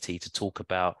opportunity to talk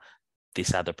about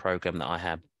this other program that I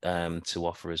have to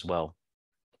offer as well.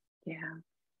 Yeah,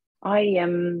 I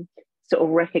sort of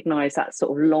recognize that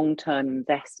sort of long-term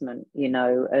investment, you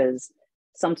know, as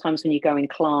sometimes when you go in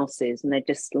classes and they're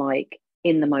just like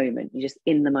in the moment, you're just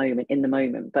in the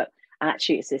moment, but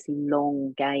actually it's this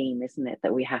long game, isn't it,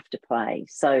 that we have to play.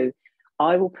 So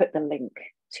I will put the link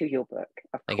to your book,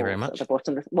 of Thank you very much. at the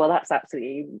bottom. Well, that's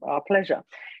absolutely our pleasure.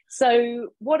 So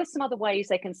what are some other ways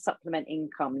they can supplement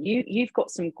income? You've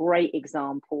got some great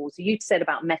examples. You said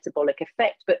about metabolic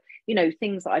effect, but you know,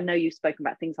 things that I know you've spoken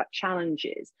about, things like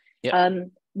challenges. Yep.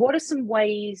 What are some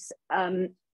ways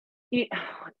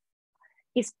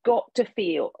it's got to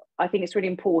feel, I think it's really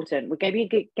important. We're going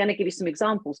to give you some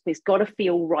examples, but it's got to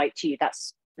feel right to you.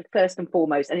 That's first and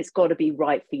foremost, and it's got to be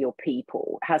right for your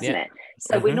people, hasn't it?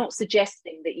 So we're not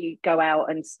suggesting that you go out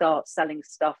and start selling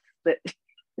stuff that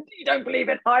you don't believe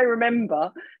in. I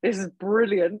remember, this is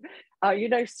brilliant. You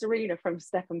know Serena from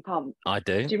Step and Pump? I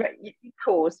do. Of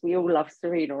course, we all love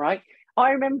Serena, right?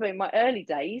 I remember in my early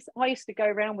days, I used to go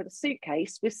around with a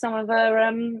suitcase with some of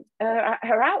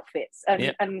her outfits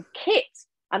and kit.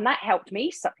 And that helped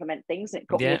me supplement things. And it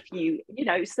got me a few, you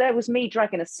know, so there was me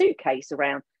dragging a suitcase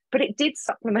around, but it did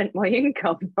supplement my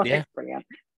income. Right? Yeah, Brilliant.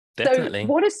 definitely. So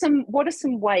what are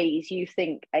some ways you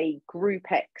think a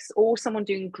Group X or someone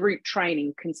doing group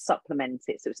training can supplement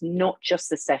it, so it's not just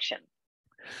the session?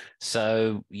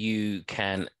 So you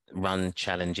can run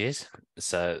challenges.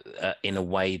 So in a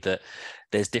way that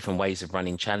there's different ways of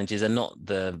running challenges, and not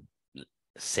the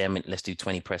let's do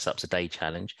 20 press ups a day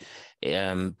challenge,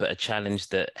 but a challenge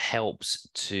that helps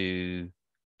to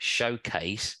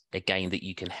showcase again that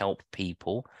you can help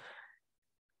people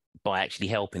by actually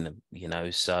helping them, you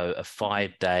know. So a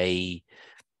 5-day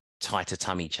tighter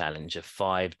tummy challenge, a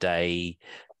 5-day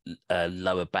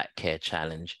lower back care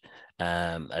challenge,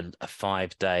 a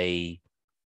 5-day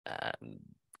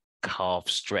calf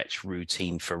stretch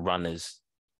routine for runners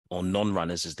or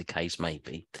non-runners, as the case may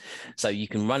be. So you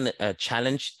can run a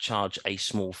challenge, charge a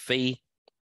small fee,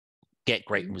 get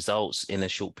great results in a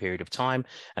short period of time,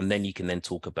 and then you can then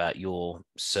talk about your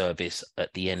service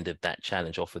at the end of that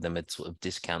challenge, offer them a sort of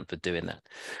discount for doing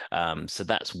that. So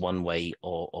that's one way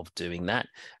of doing that.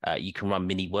 You can run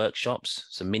mini workshops.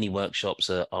 So mini workshops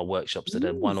are workshops that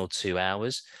are 1 or 2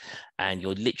 hours, and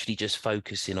you're literally just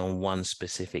focusing on one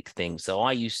specific thing. So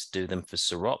I used to do them for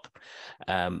Ciroc,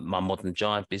 my modern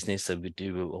jive business. So we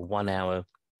do a 1 hour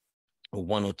or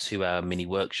 1 or 2 hour mini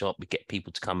workshop. We get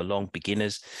people to come along,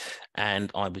 beginners, and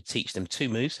I would teach them 2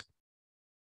 moves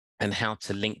and how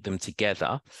to link them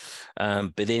together.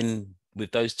 But then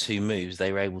with those 2 moves,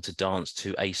 they were able to dance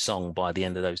to a song by the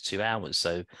end of those 2 hours.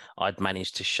 So I'd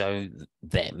managed to show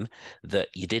them that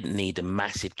you didn't need a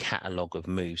massive catalogue of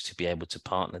moves to be able to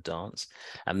partner dance.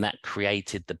 And that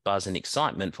created the buzz and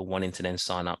excitement for wanting to then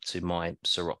sign up to my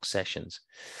Ciroc sessions.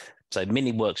 So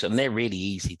mini workshops, and they're really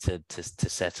easy to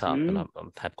set up, and I've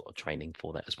got a training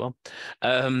for that as well.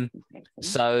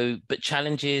 So, but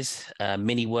challenges,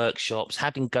 mini workshops,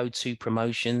 having go-to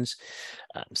promotions.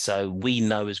 So we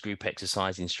know as group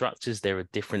exercise instructors, there are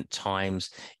different times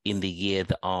in the year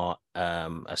that are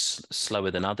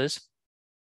slower than others.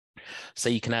 So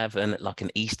you can have like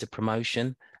an Easter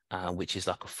promotion, which is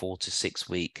like a 4 to 6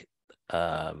 week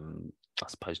I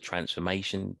suppose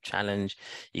transformation challenge.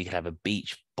 You could have a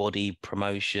beach body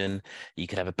promotion. You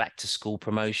could have a back to school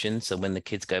promotion. So when the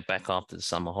kids go back after the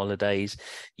summer holidays,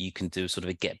 you can do sort of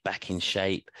a get back in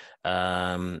shape.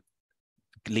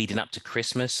 Leading up to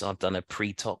Christmas, I've done a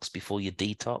pre-tox before your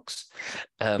detox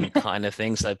kind of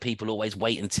thing. So people always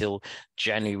wait until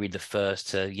January the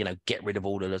 1st to, you know, get rid of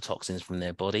all of the toxins from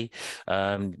their body.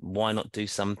 Why not do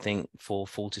something for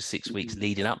 4 to 6 weeks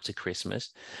leading up to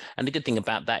Christmas? And the good thing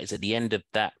about that is at the end of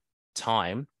that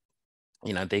time,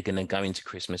 you know, they're going to go into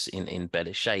Christmas in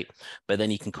better shape, but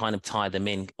then you can kind of tie them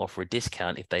in, offer a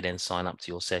discount if they then sign up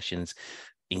to your sessions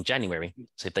in January.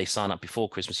 So if they sign up before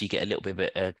Christmas, you get a little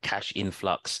bit of a cash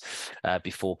influx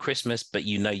before Christmas, but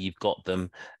you know you've got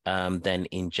them then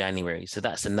in January. So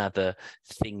that's another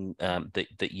thing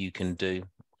that you can do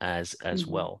as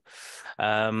well.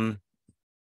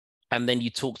 And then you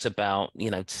talked about,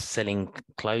 selling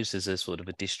clothes as a sort of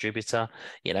a distributor,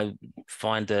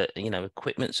 find a,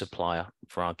 equipment supplier,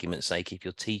 for argument's sake. If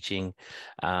you're teaching,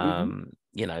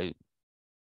 Mm-hmm.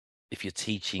 if you're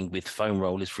teaching with foam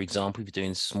rollers, for example, if you're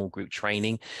doing small group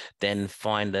training, then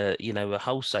find a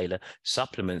wholesaler.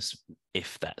 Supplements,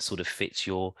 if that sort of fits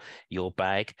your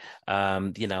bag. I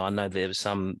know there was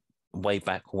some way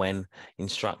back when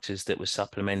instructors that were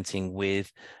supplementing with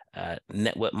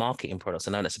network marketing products.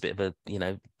 I know that's a bit of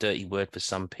a dirty word for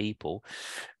some people,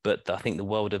 but I think the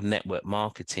world of network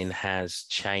marketing has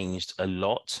changed a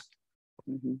lot.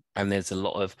 Mm-hmm. And there's a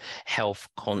lot of health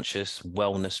conscious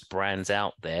wellness brands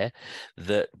out there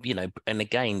that, and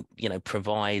again,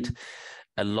 provide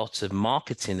a lot of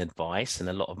marketing advice and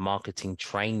a lot of marketing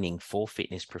training for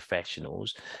fitness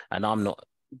professionals. And I'm not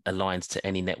aligned to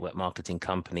any network marketing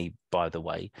company, by the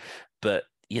way, but,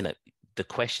 the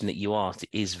question that you asked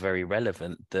is very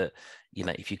relevant, that,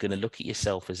 if you're going to look at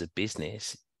yourself as a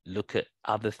business, look at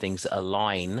other things that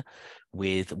align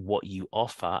with what you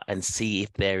offer and see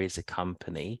if there is a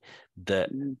company that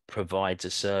provides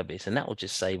a service, and that will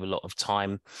just save a lot of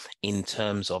time in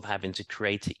terms of having to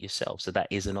create it yourself. So that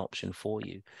is an option for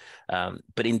you.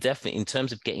 But in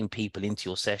terms of getting people into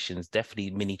your sessions, definitely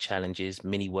mini challenges,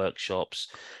 mini workshops.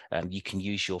 You can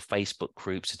use your Facebook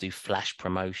groups to do flash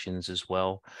promotions as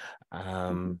well.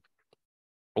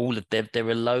 All of there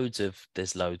are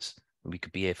there's loads. We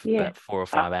could be here for about 4 or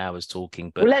 5 hours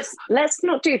talking, but well, let's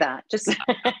not do that. Just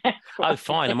oh,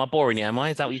 fine. Am I boring you? Am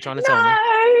I? Is that what you're trying to no, tell me?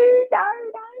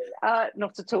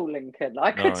 not at all, Lincoln. I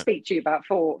All could right. speak to you about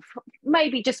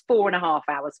maybe just 4.5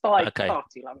 hours, five, Okay. far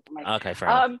too long for me. Okay, fair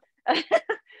enough.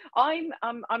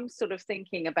 I'm sort of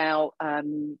thinking about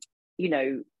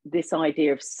this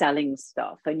idea of selling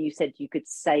stuff, and you said you could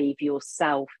save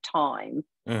yourself time,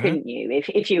 couldn't you,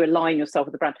 if you align yourself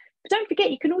with the brand? But don't forget,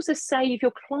 you can also save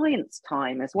your clients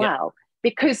time as well,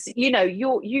 because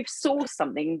you've sourced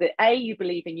something that you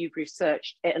believe in, you've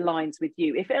researched, it aligns with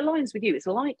you. If it aligns with you, it's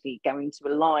likely going to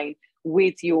align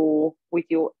with your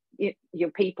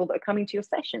people that are coming to your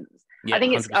sessions. Yeah, I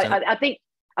think 100%.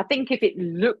 I think if it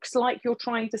looks like you're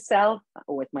trying to sell, that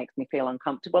always makes me feel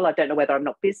uncomfortable. I don't know whether I'm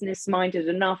not business minded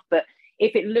enough, but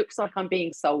if it looks like I'm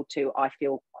being sold to, I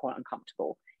feel quite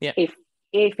uncomfortable. Yeah. If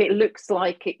it looks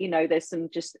like there's some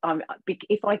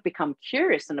if I become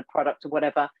curious in a product or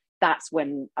whatever, that's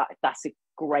when that's a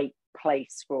great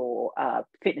place for a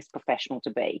fitness professional to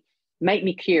be. Make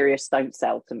me curious, don't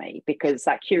sell to me, because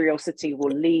that curiosity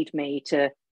will lead me to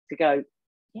go,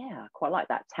 yeah, I quite like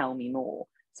that. Tell me more.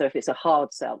 So if it's a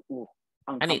hard sell,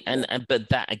 but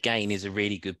that again is a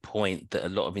really good point, that a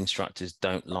lot of instructors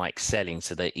don't like selling.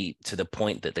 So they eat to the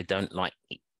point that they don't like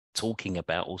talking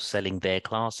about or selling their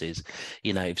classes.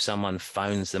 If someone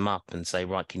phones them up and say,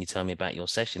 right, can you tell me about your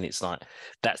session? It's like,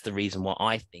 that's the reason why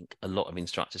I think a lot of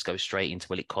instructors go straight into,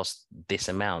 well, it costs this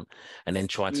amount, and then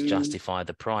try to justify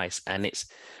the price. And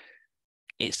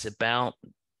it's about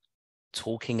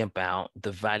talking about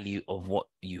the value of what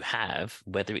you have,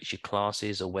 whether it's your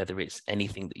classes or whether it's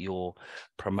anything that you're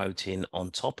promoting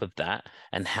on top of that,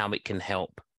 and how it can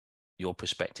help your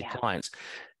prospective clients.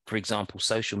 For example,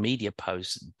 social media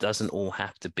posts doesn't all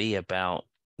have to be about,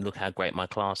 look how great my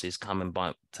class is, come and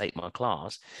take my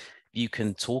class. You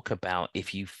can talk about,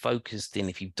 if you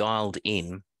dialed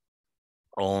in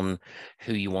on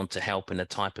who you want to help and the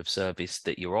type of service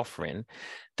that you're offering,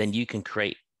 then you can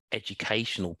create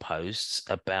educational posts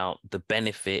about the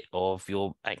benefit of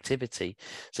your activity.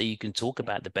 So you can talk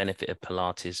about the benefit of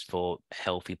Pilates for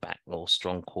healthy back, or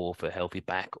strong core for healthy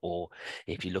back, or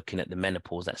if you're looking at the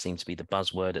menopause, that seems to be the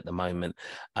buzzword at the moment,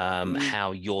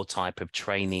 how your type of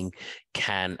training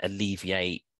can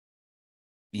alleviate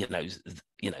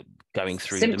going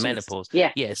through symptoms. the menopause.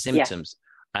 Symptoms.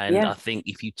 And I think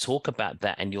if you talk about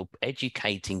that and you're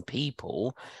educating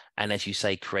people, and as you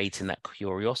say, creating that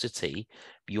curiosity,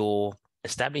 you're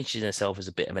establishing yourself as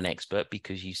a bit of an expert,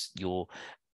 because you're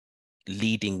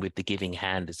leading with the giving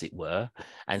hand, as it were.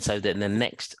 And so then the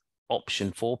next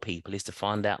option for people is to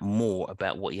find out more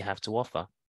about what you have to offer.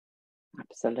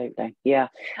 Absolutely. Yeah.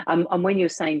 And when you're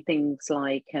saying things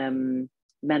like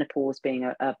menopause being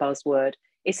a buzzword,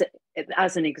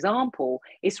 as an example,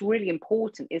 it's really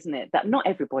important, isn't it, that not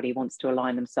everybody wants to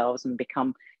align themselves and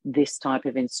become this type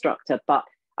of instructor. But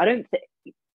I don't think,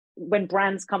 when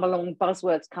brands come along,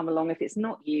 buzzwords come along, if it's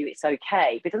not you, it's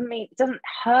okay. But it doesn't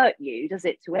hurt you, does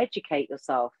it, to educate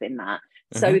yourself in that,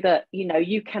 so that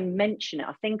you can mention it.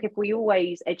 I think if we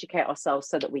always educate ourselves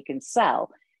so that we can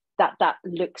sell, that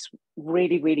looks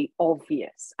really, really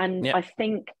obvious. And I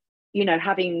think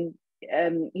having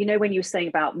when you were saying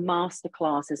about master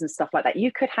classes and stuff like that,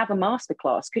 you could have a master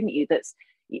class, couldn't you, that's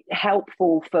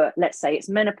helpful for, let's say it's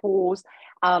menopause,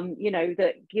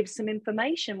 that gives some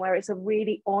information where it's a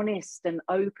really honest and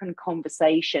open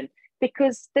conversation,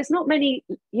 because there's not many,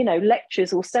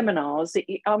 lectures or seminars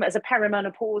as a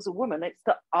perimenopausal woman. It's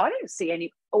that I don't see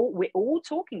any, we're all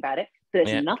talking about it.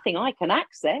 There's nothing I can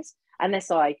access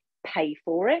unless I pay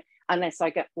for it, unless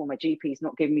I get, well, my GP's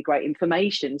not giving me great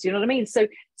information. Do you know what I mean? So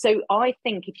I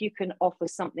think if you can offer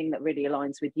something that really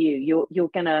aligns with you, you're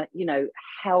gonna,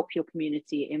 help your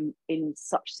community in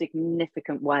such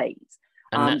significant ways,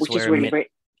 which is really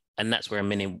and that's where a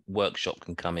mini workshop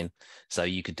can come in. So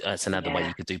you could, that's another way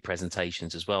you could do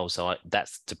presentations as well. So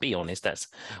to be honest, that's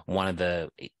one of the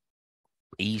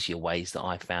easier ways that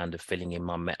I found of filling in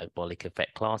my metabolic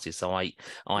effect classes. So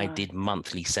I did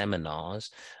monthly seminars,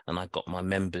 and I got my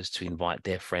members to invite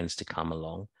their friends to come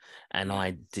along, and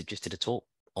I did a talk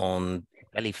on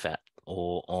belly fat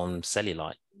or on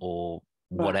cellulite or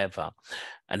whatever.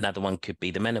 Another one could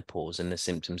be the menopause and the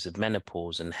symptoms of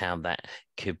menopause, and how that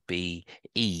could be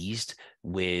eased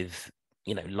with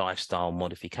lifestyle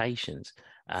modifications,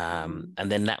 and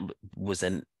then that was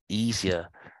an easier,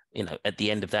 at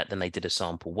the end of that, then they did a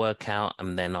sample workout,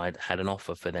 and then I had an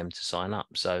offer for them to sign up.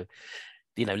 So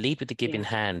lead with the giving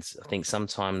hands. I think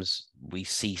sometimes we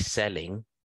see selling,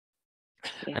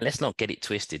 and let's not get it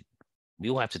twisted, we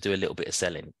all have to do a little bit of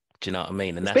selling. Do you know what I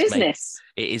mean? And it's business.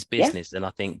 It is business. And I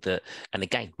think that, and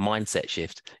again, mindset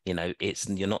shift,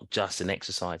 you're not just an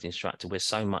exercise instructor. We're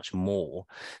so much more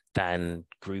than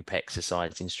group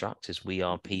exercise instructors. We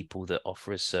are people that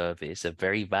offer a service, a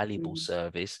very valuable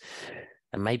service.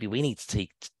 And maybe we need to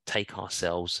take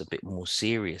ourselves a bit more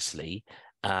seriously.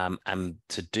 And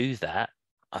to do that,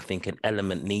 I think an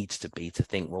element needs to be to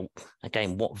think, well,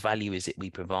 again, what value is it we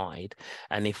provide?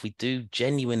 And if we do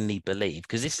genuinely believe,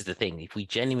 because this is the thing, if we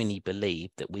genuinely believe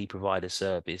that we provide a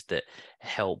service that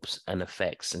helps and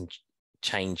affects and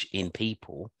change in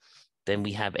people, then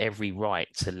we have every right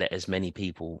to let as many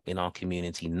people in our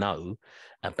community know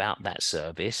about that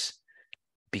service,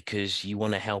 because you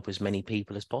want to help as many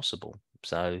people as possible.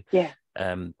 So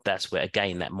that's where,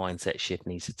 again, that mindset shift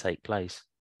needs to take place.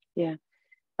 Yeah.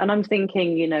 And I'm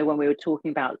thinking, when we were talking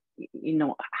about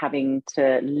not having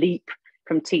to leap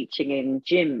from teaching in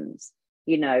gyms,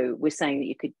 we're saying that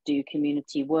you could do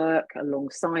community work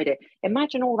alongside it.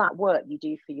 Imagine all that work you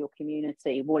do for your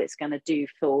community, what it's going to do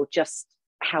for just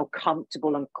how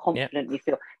comfortable and confident you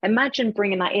feel. Imagine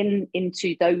bringing that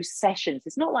into those sessions.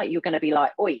 It's not like you're going to be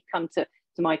like, oi, come to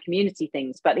my community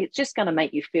things, but it's just going to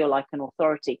make you feel like an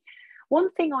authority.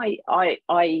 One thing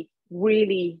I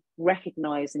really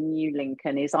recognize in you,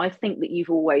 Lincoln, is I think that you've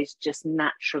always just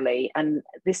naturally, and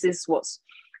this is what's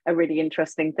a really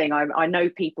interesting thing, I know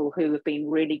people who have been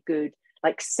really good,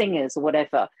 like singers or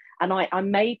whatever, and I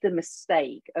made the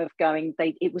mistake of going,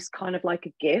 it was kind of like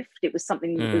a gift, it was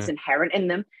something that was inherent in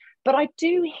them. But I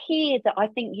do hear that I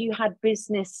think you had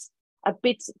a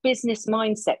business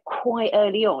mindset quite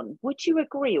early on. Would you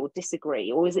agree or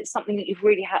disagree, or is it something that you've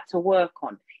really had to work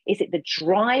on? Is it the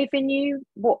drive in you?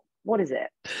 What is it?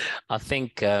 I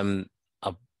think from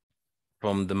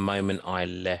the moment I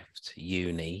left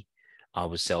uni, I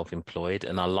was self-employed,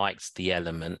 and I liked the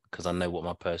element, because I know what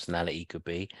my personality could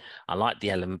be. I like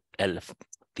the elephant. I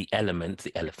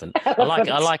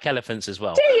like elephants as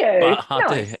well. Do you? But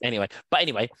I do anyway. But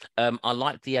anyway, I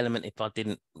like the element. If I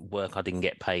didn't work, I didn't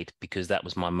get paid, because that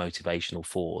was my motivational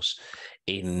force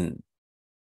in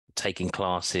taking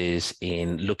classes,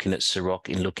 in looking at Ciroc,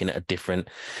 in looking at a different,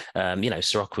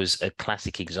 Ciroc was a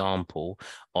classic example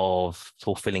of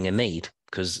fulfilling a need,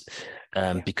 because I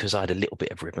had a little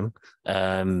bit of rhythm.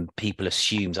 People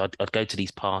assumed I'd go to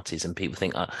these parties and people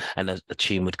think, and a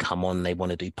tune would come on, they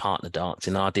want to do partner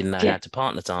dancing. I didn't know how to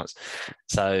partner dance.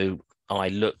 So I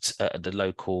looked at the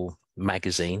local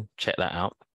magazine, check that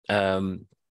out.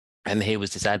 And here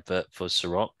was this advert for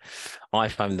Ciroc. I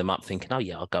phoned them up thinking, oh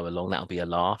yeah, I'll go along, that'll be a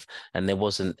laugh. And there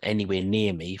wasn't anywhere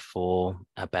near me for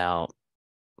about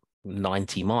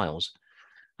 90 miles.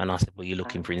 And I said, well, you're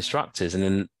looking for instructors. And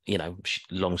then,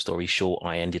 long story short,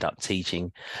 I ended up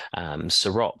teaching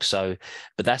Ciroc. So,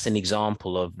 but that's an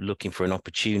example of looking for an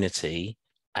opportunity.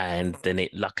 And then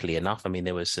luckily enough, I mean,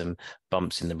 there were some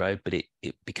bumps in the road, but it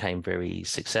became very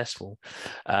successful.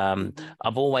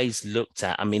 I've always looked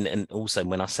at, and also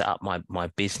when I set up my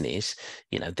business,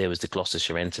 there was the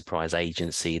Gloucestershire Enterprise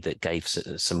Agency that gave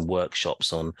some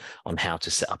workshops on how to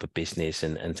set up a business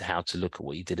and how to look at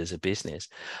what you did as a business.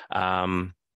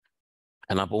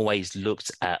 And I've always looked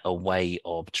at a way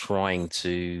of trying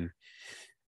to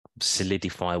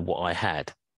solidify what I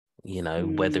had.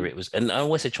 Whether it was, and I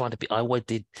always tried to be, I always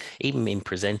did, even in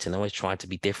presenting, I always tried to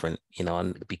be different,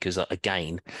 and because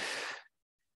again,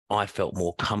 I felt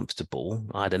more comfortable.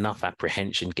 I had enough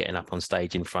apprehension getting up on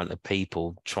stage in front of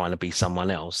people trying to be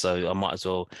someone else. So I might as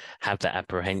well have that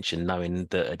apprehension, knowing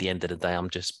that at the end of the day, I'm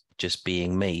just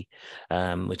being me,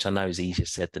 which I know is easier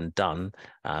said than done.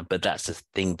 But that's the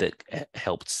thing that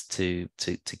helps to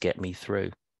get me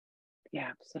through. Yeah,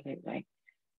 absolutely.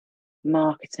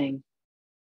 Marketing.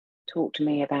 Talk to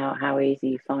me about how easy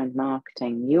you find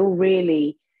marketing. You're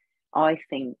really, I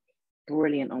think,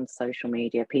 brilliant on social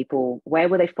media. People, where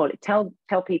will they follow? Tell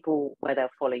people where they'll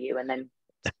follow you, and then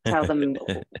tell them,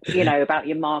 about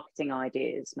your marketing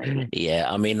ideas, maybe.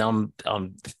 Yeah, I mean, I'm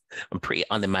pretty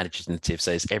unimaginative,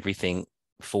 so it's everything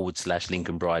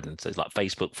 /Lincoln Bryden. So it's like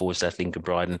Facebook /Lincoln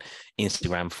Bryden,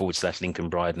 Instagram /Lincoln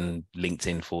Bryden,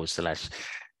 LinkedIn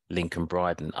 /Lincoln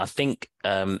Bryden. I think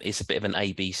it's a bit of an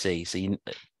ABC. So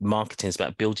marketing is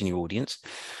about building your audience.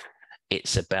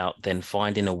 It's about then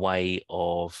finding a way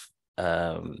of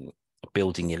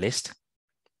building your list,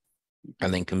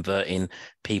 and then converting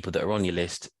people that are on your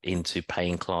list into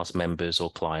paying class members or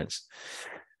clients.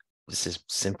 It's as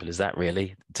simple as that,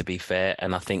 really, to be fair.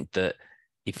 And I think that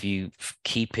if you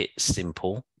keep it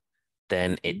simple,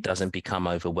 then it doesn't become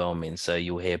overwhelming. So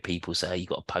you'll hear people say, you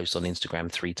got to post on Instagram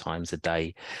 3 times a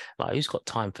day. Like, who's got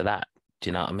time for that? Do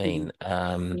you know what I mean?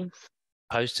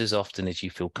 Post as often as you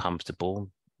feel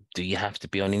comfortable. Do you have to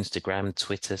be on Instagram,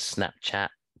 Twitter, Snapchat,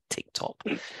 TikTok?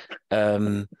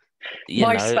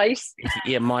 MySpace.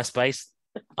 Yeah, MySpace.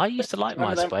 I used to like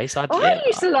MySpace. I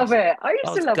used to love it. I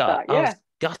used to love that. Yeah. I was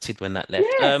gutted when that left.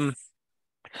 Yes.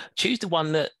 Choose the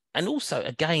one that, and also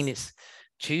again, it's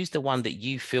choose the one that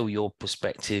you feel your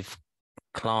prospective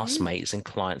classmates and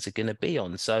clients are going to be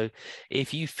on. So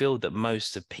if you feel that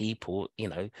most of people,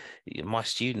 my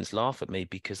students laugh at me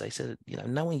because they said,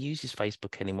 no one uses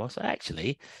Facebook anymore. So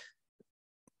actually,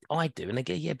 I do. And they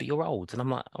go, yeah, but you're old. And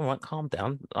I'm like, all right, calm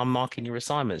down. I'm marking your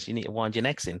assignments. You need to wind your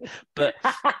necks in. But,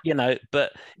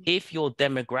 but if your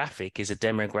demographic is a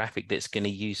demographic that's going to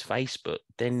use Facebook,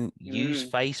 then use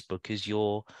Facebook as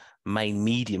your main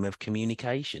medium of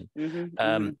communication.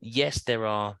 Yes, there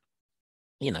are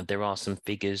some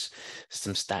figures,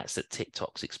 some stats that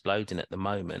TikTok's exploding at the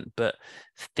moment, but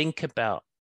think about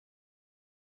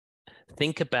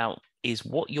is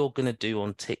what you're going to do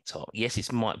on TikTok. Yes,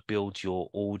 it might build your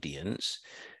audience,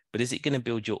 but is it going to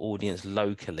build your audience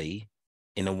locally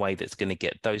in a way that's going to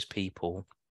get those people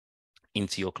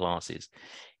into your classes?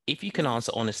 If you can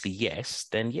answer honestly yes,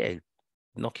 then yeah,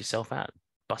 knock yourself out,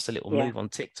 bust a little move on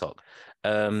TikTok.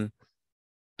 But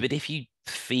if you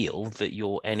feel that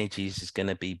your energies is going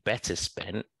to be better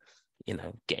spent,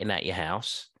 getting out your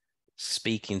house,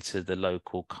 speaking to the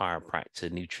local chiropractor,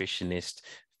 nutritionist,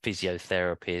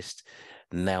 physiotherapist,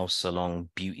 nail salon,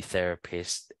 beauty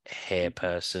therapist, hair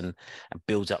person, and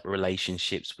build up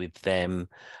relationships with them,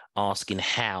 asking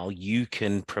how you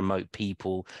can promote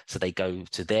people so they go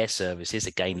to their services,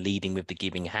 again, leading with the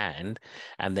giving hand,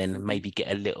 and then maybe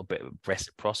get a little bit of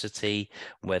reciprocity,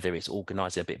 whether it's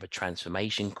organizing a bit of a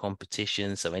transformation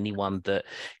competition. So anyone that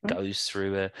goes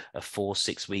through a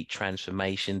 4-6 week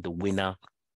transformation, the winner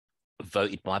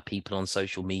voted by people on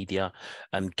social media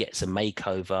gets a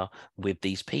makeover with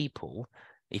these people.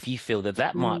 If you feel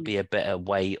that might be a better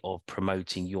way of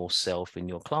promoting yourself in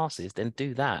your classes, then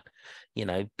do that.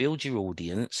 Build your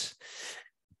audience,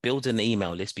 build an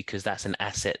email list, because that's an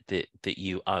asset that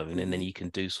you own, and then you can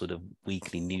do sort of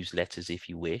weekly newsletters if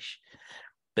you wish.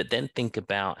 But then think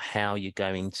about how you're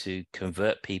going to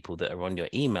convert people that are on your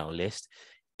email list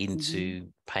into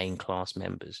paying class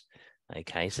members.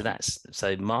 Okay,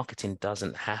 so marketing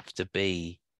doesn't have to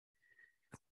be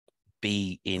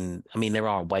in, there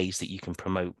are ways that you can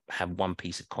have one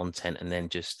piece of content and then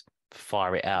just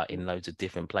fire it out in loads of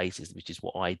different places, which is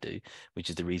what I do, which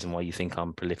is the reason why you think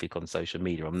I'm prolific on social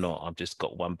media. I'm not. I've just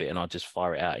got one bit and I'll just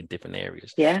fire it out in different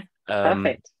areas. Yeah,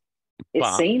 perfect.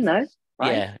 It's seen though,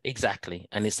 right? Yeah, exactly.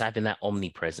 And it's having that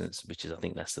omnipresence, which is, I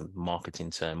think that's the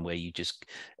marketing term, where you just,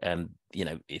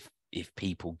 if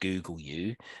people Google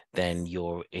you, then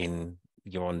you're on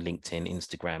LinkedIn,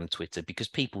 Instagram, Twitter, because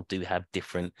people do have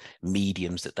different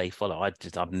mediums that they follow.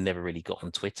 I've never really got on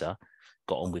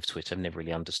with Twitter. I've never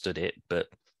really understood it, but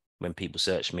when people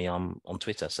search me, I'm on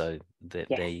Twitter. So there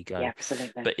you go. Yeah,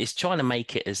 absolutely. But it's trying to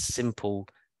make it as simple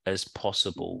as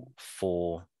possible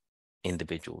for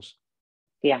individuals.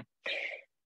 Yeah.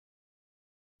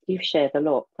 You've shared a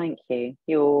lot. Thank you.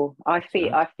 I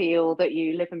feel that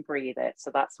you live and breathe it.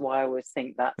 So that's why I always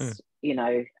think that's,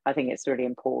 I think it's really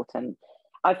important.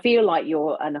 I feel like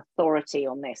you're an authority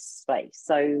on this space.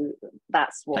 So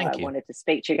that's why I wanted to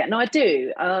speak to you again. No, I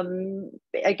do.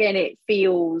 Again, it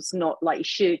feels not like you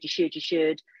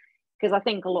should. because I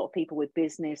think a lot of people with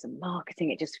business and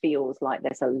marketing, it just feels like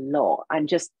there's a lot, and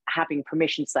just having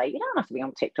permission to say, you don't have to be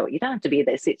on TikTok, you don't have to be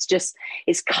this.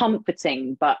 It's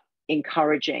comforting, but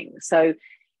encouraging. So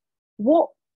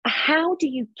how do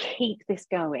you keep this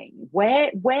going?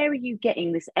 Where are you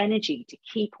getting this energy to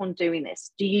keep on doing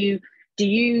this? Do you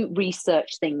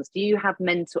research things? Do you have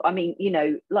mental, I mean,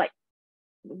 like,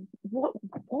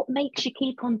 what makes you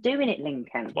keep on doing it,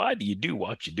 Lincoln? Why do you do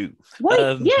what you do?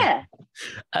 What? Yeah.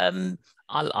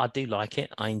 I do like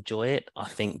it. I enjoy it. I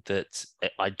think that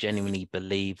I genuinely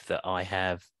believe that I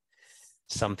have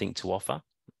something to offer.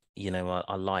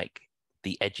 I like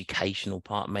the educational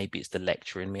part. Maybe it's the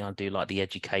lecturer in me. I do like the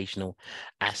educational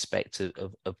aspect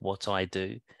of what I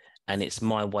do, and it's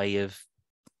my way of,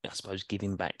 I suppose,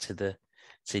 giving back to the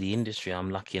industry. I'm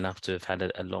lucky enough to have had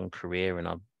a long career, and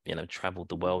I've traveled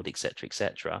the world, etc.,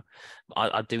 etc.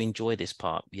 I do enjoy this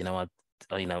part.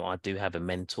 I do have a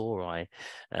mentor. I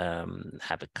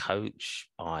have a coach.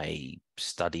 I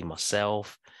study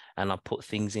myself, and I put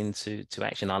things into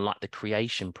action. I like the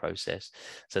creation process.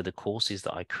 So the courses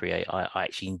that I create, I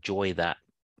actually enjoy that,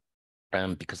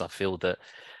 because I feel that,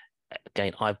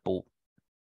 again, I've bought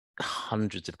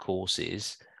hundreds of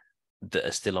courses that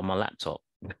are still on my laptop.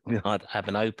 I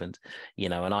haven't opened,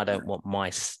 and I don't want my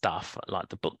stuff, like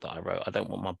the book that I wrote, I don't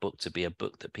want my book to be a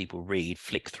book that people read,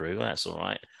 flick through. That's all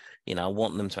right. I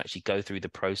want them to actually go through the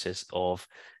process of,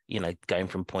 going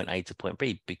from point A to point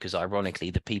B, because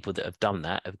ironically, the people that have done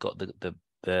that have got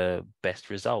the best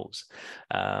results.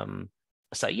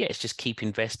 So yeah, it's just keep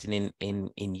investing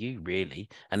in you, really.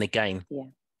 And again, yeah.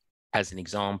 As an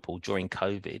example, during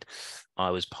COVID, I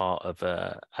was part of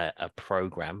a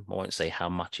program. I won't say how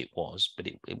much it was, but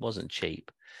it wasn't cheap,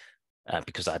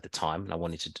 because I had the time and I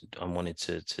wanted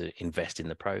to invest in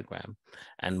the program.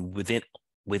 And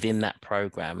within that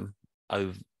program,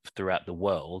 throughout the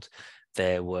world,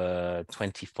 there were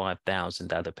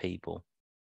 25,000 other people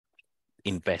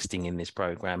investing in this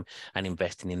program and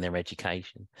investing in their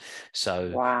education.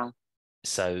 So Wow.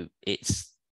 So it's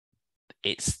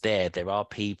there are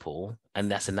people, and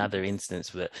that's another instance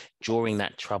that during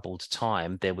that troubled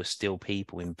time, there were still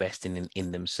people investing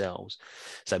in themselves.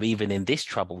 So even in this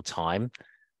troubled time,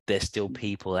 there's still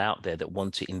people out there that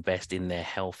want to invest in their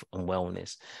health and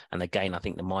wellness. And again, I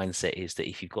think the mindset is that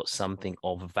if you've got something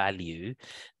of value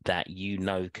that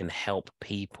can help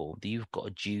people, that you've got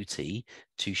a duty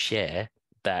to share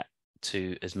that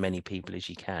to as many people as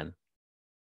you can.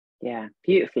 Yeah,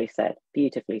 beautifully said.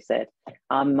 Beautifully said.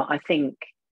 I think,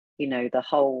 the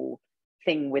whole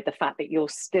thing with the fact that you're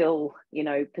still,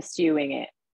 pursuing it,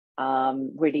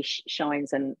 really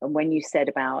shines. And when you said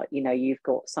about, you've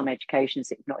got some educations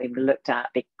that you've not even looked at,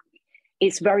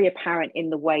 it's very apparent in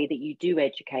the way that you do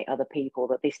educate other people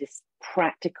that this is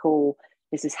practical,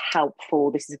 this is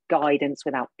helpful, this is guidance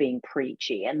without being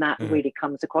preachy. And that really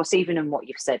comes across even in what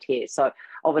you've said here. So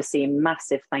obviously a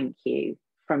massive thank you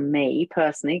from me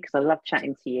personally, because I love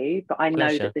chatting to you, but I know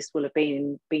Pleasure. that this will have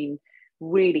been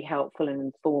really helpful and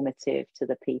informative to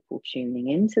the people tuning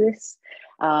into this.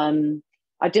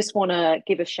 I just want to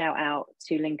give a shout out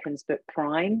to Lincoln's book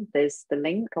Prime. There's the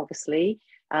link, obviously.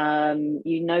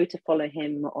 To follow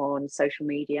him on social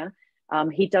media.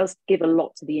 He does give a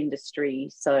lot to the industry.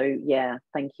 So yeah,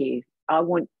 thank you. I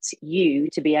want you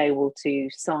to be able to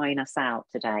sign us out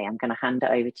today. I'm going to hand it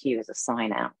over to you as a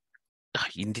sign out.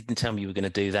 You didn't tell me you were going to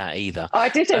do that either. I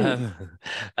didn't.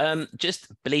 Just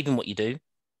believe in what you do.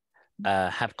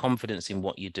 Have confidence in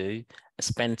what you do.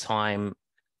 Spend time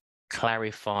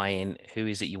clarifying who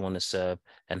is it you want to serve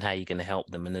and how you're going to help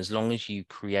them. And as long as you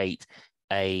create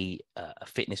a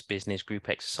fitness business, group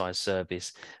exercise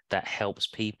service that helps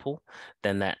people,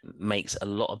 then that makes a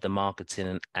lot of the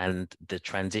marketing and the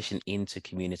transition into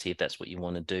community, if that's what you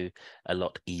want to do, a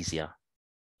lot easier.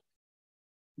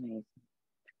 Amazing.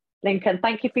 Lincoln,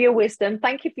 thank you for your wisdom.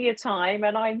 Thank you for your time.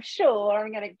 And I'm sure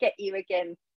I'm going to get you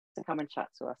again to come and chat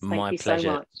to us. Thank you My pleasure.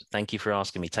 so much. Thank you for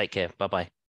asking me. Take care. Bye-bye.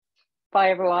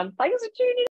 Bye, everyone. Thanks for tuning in.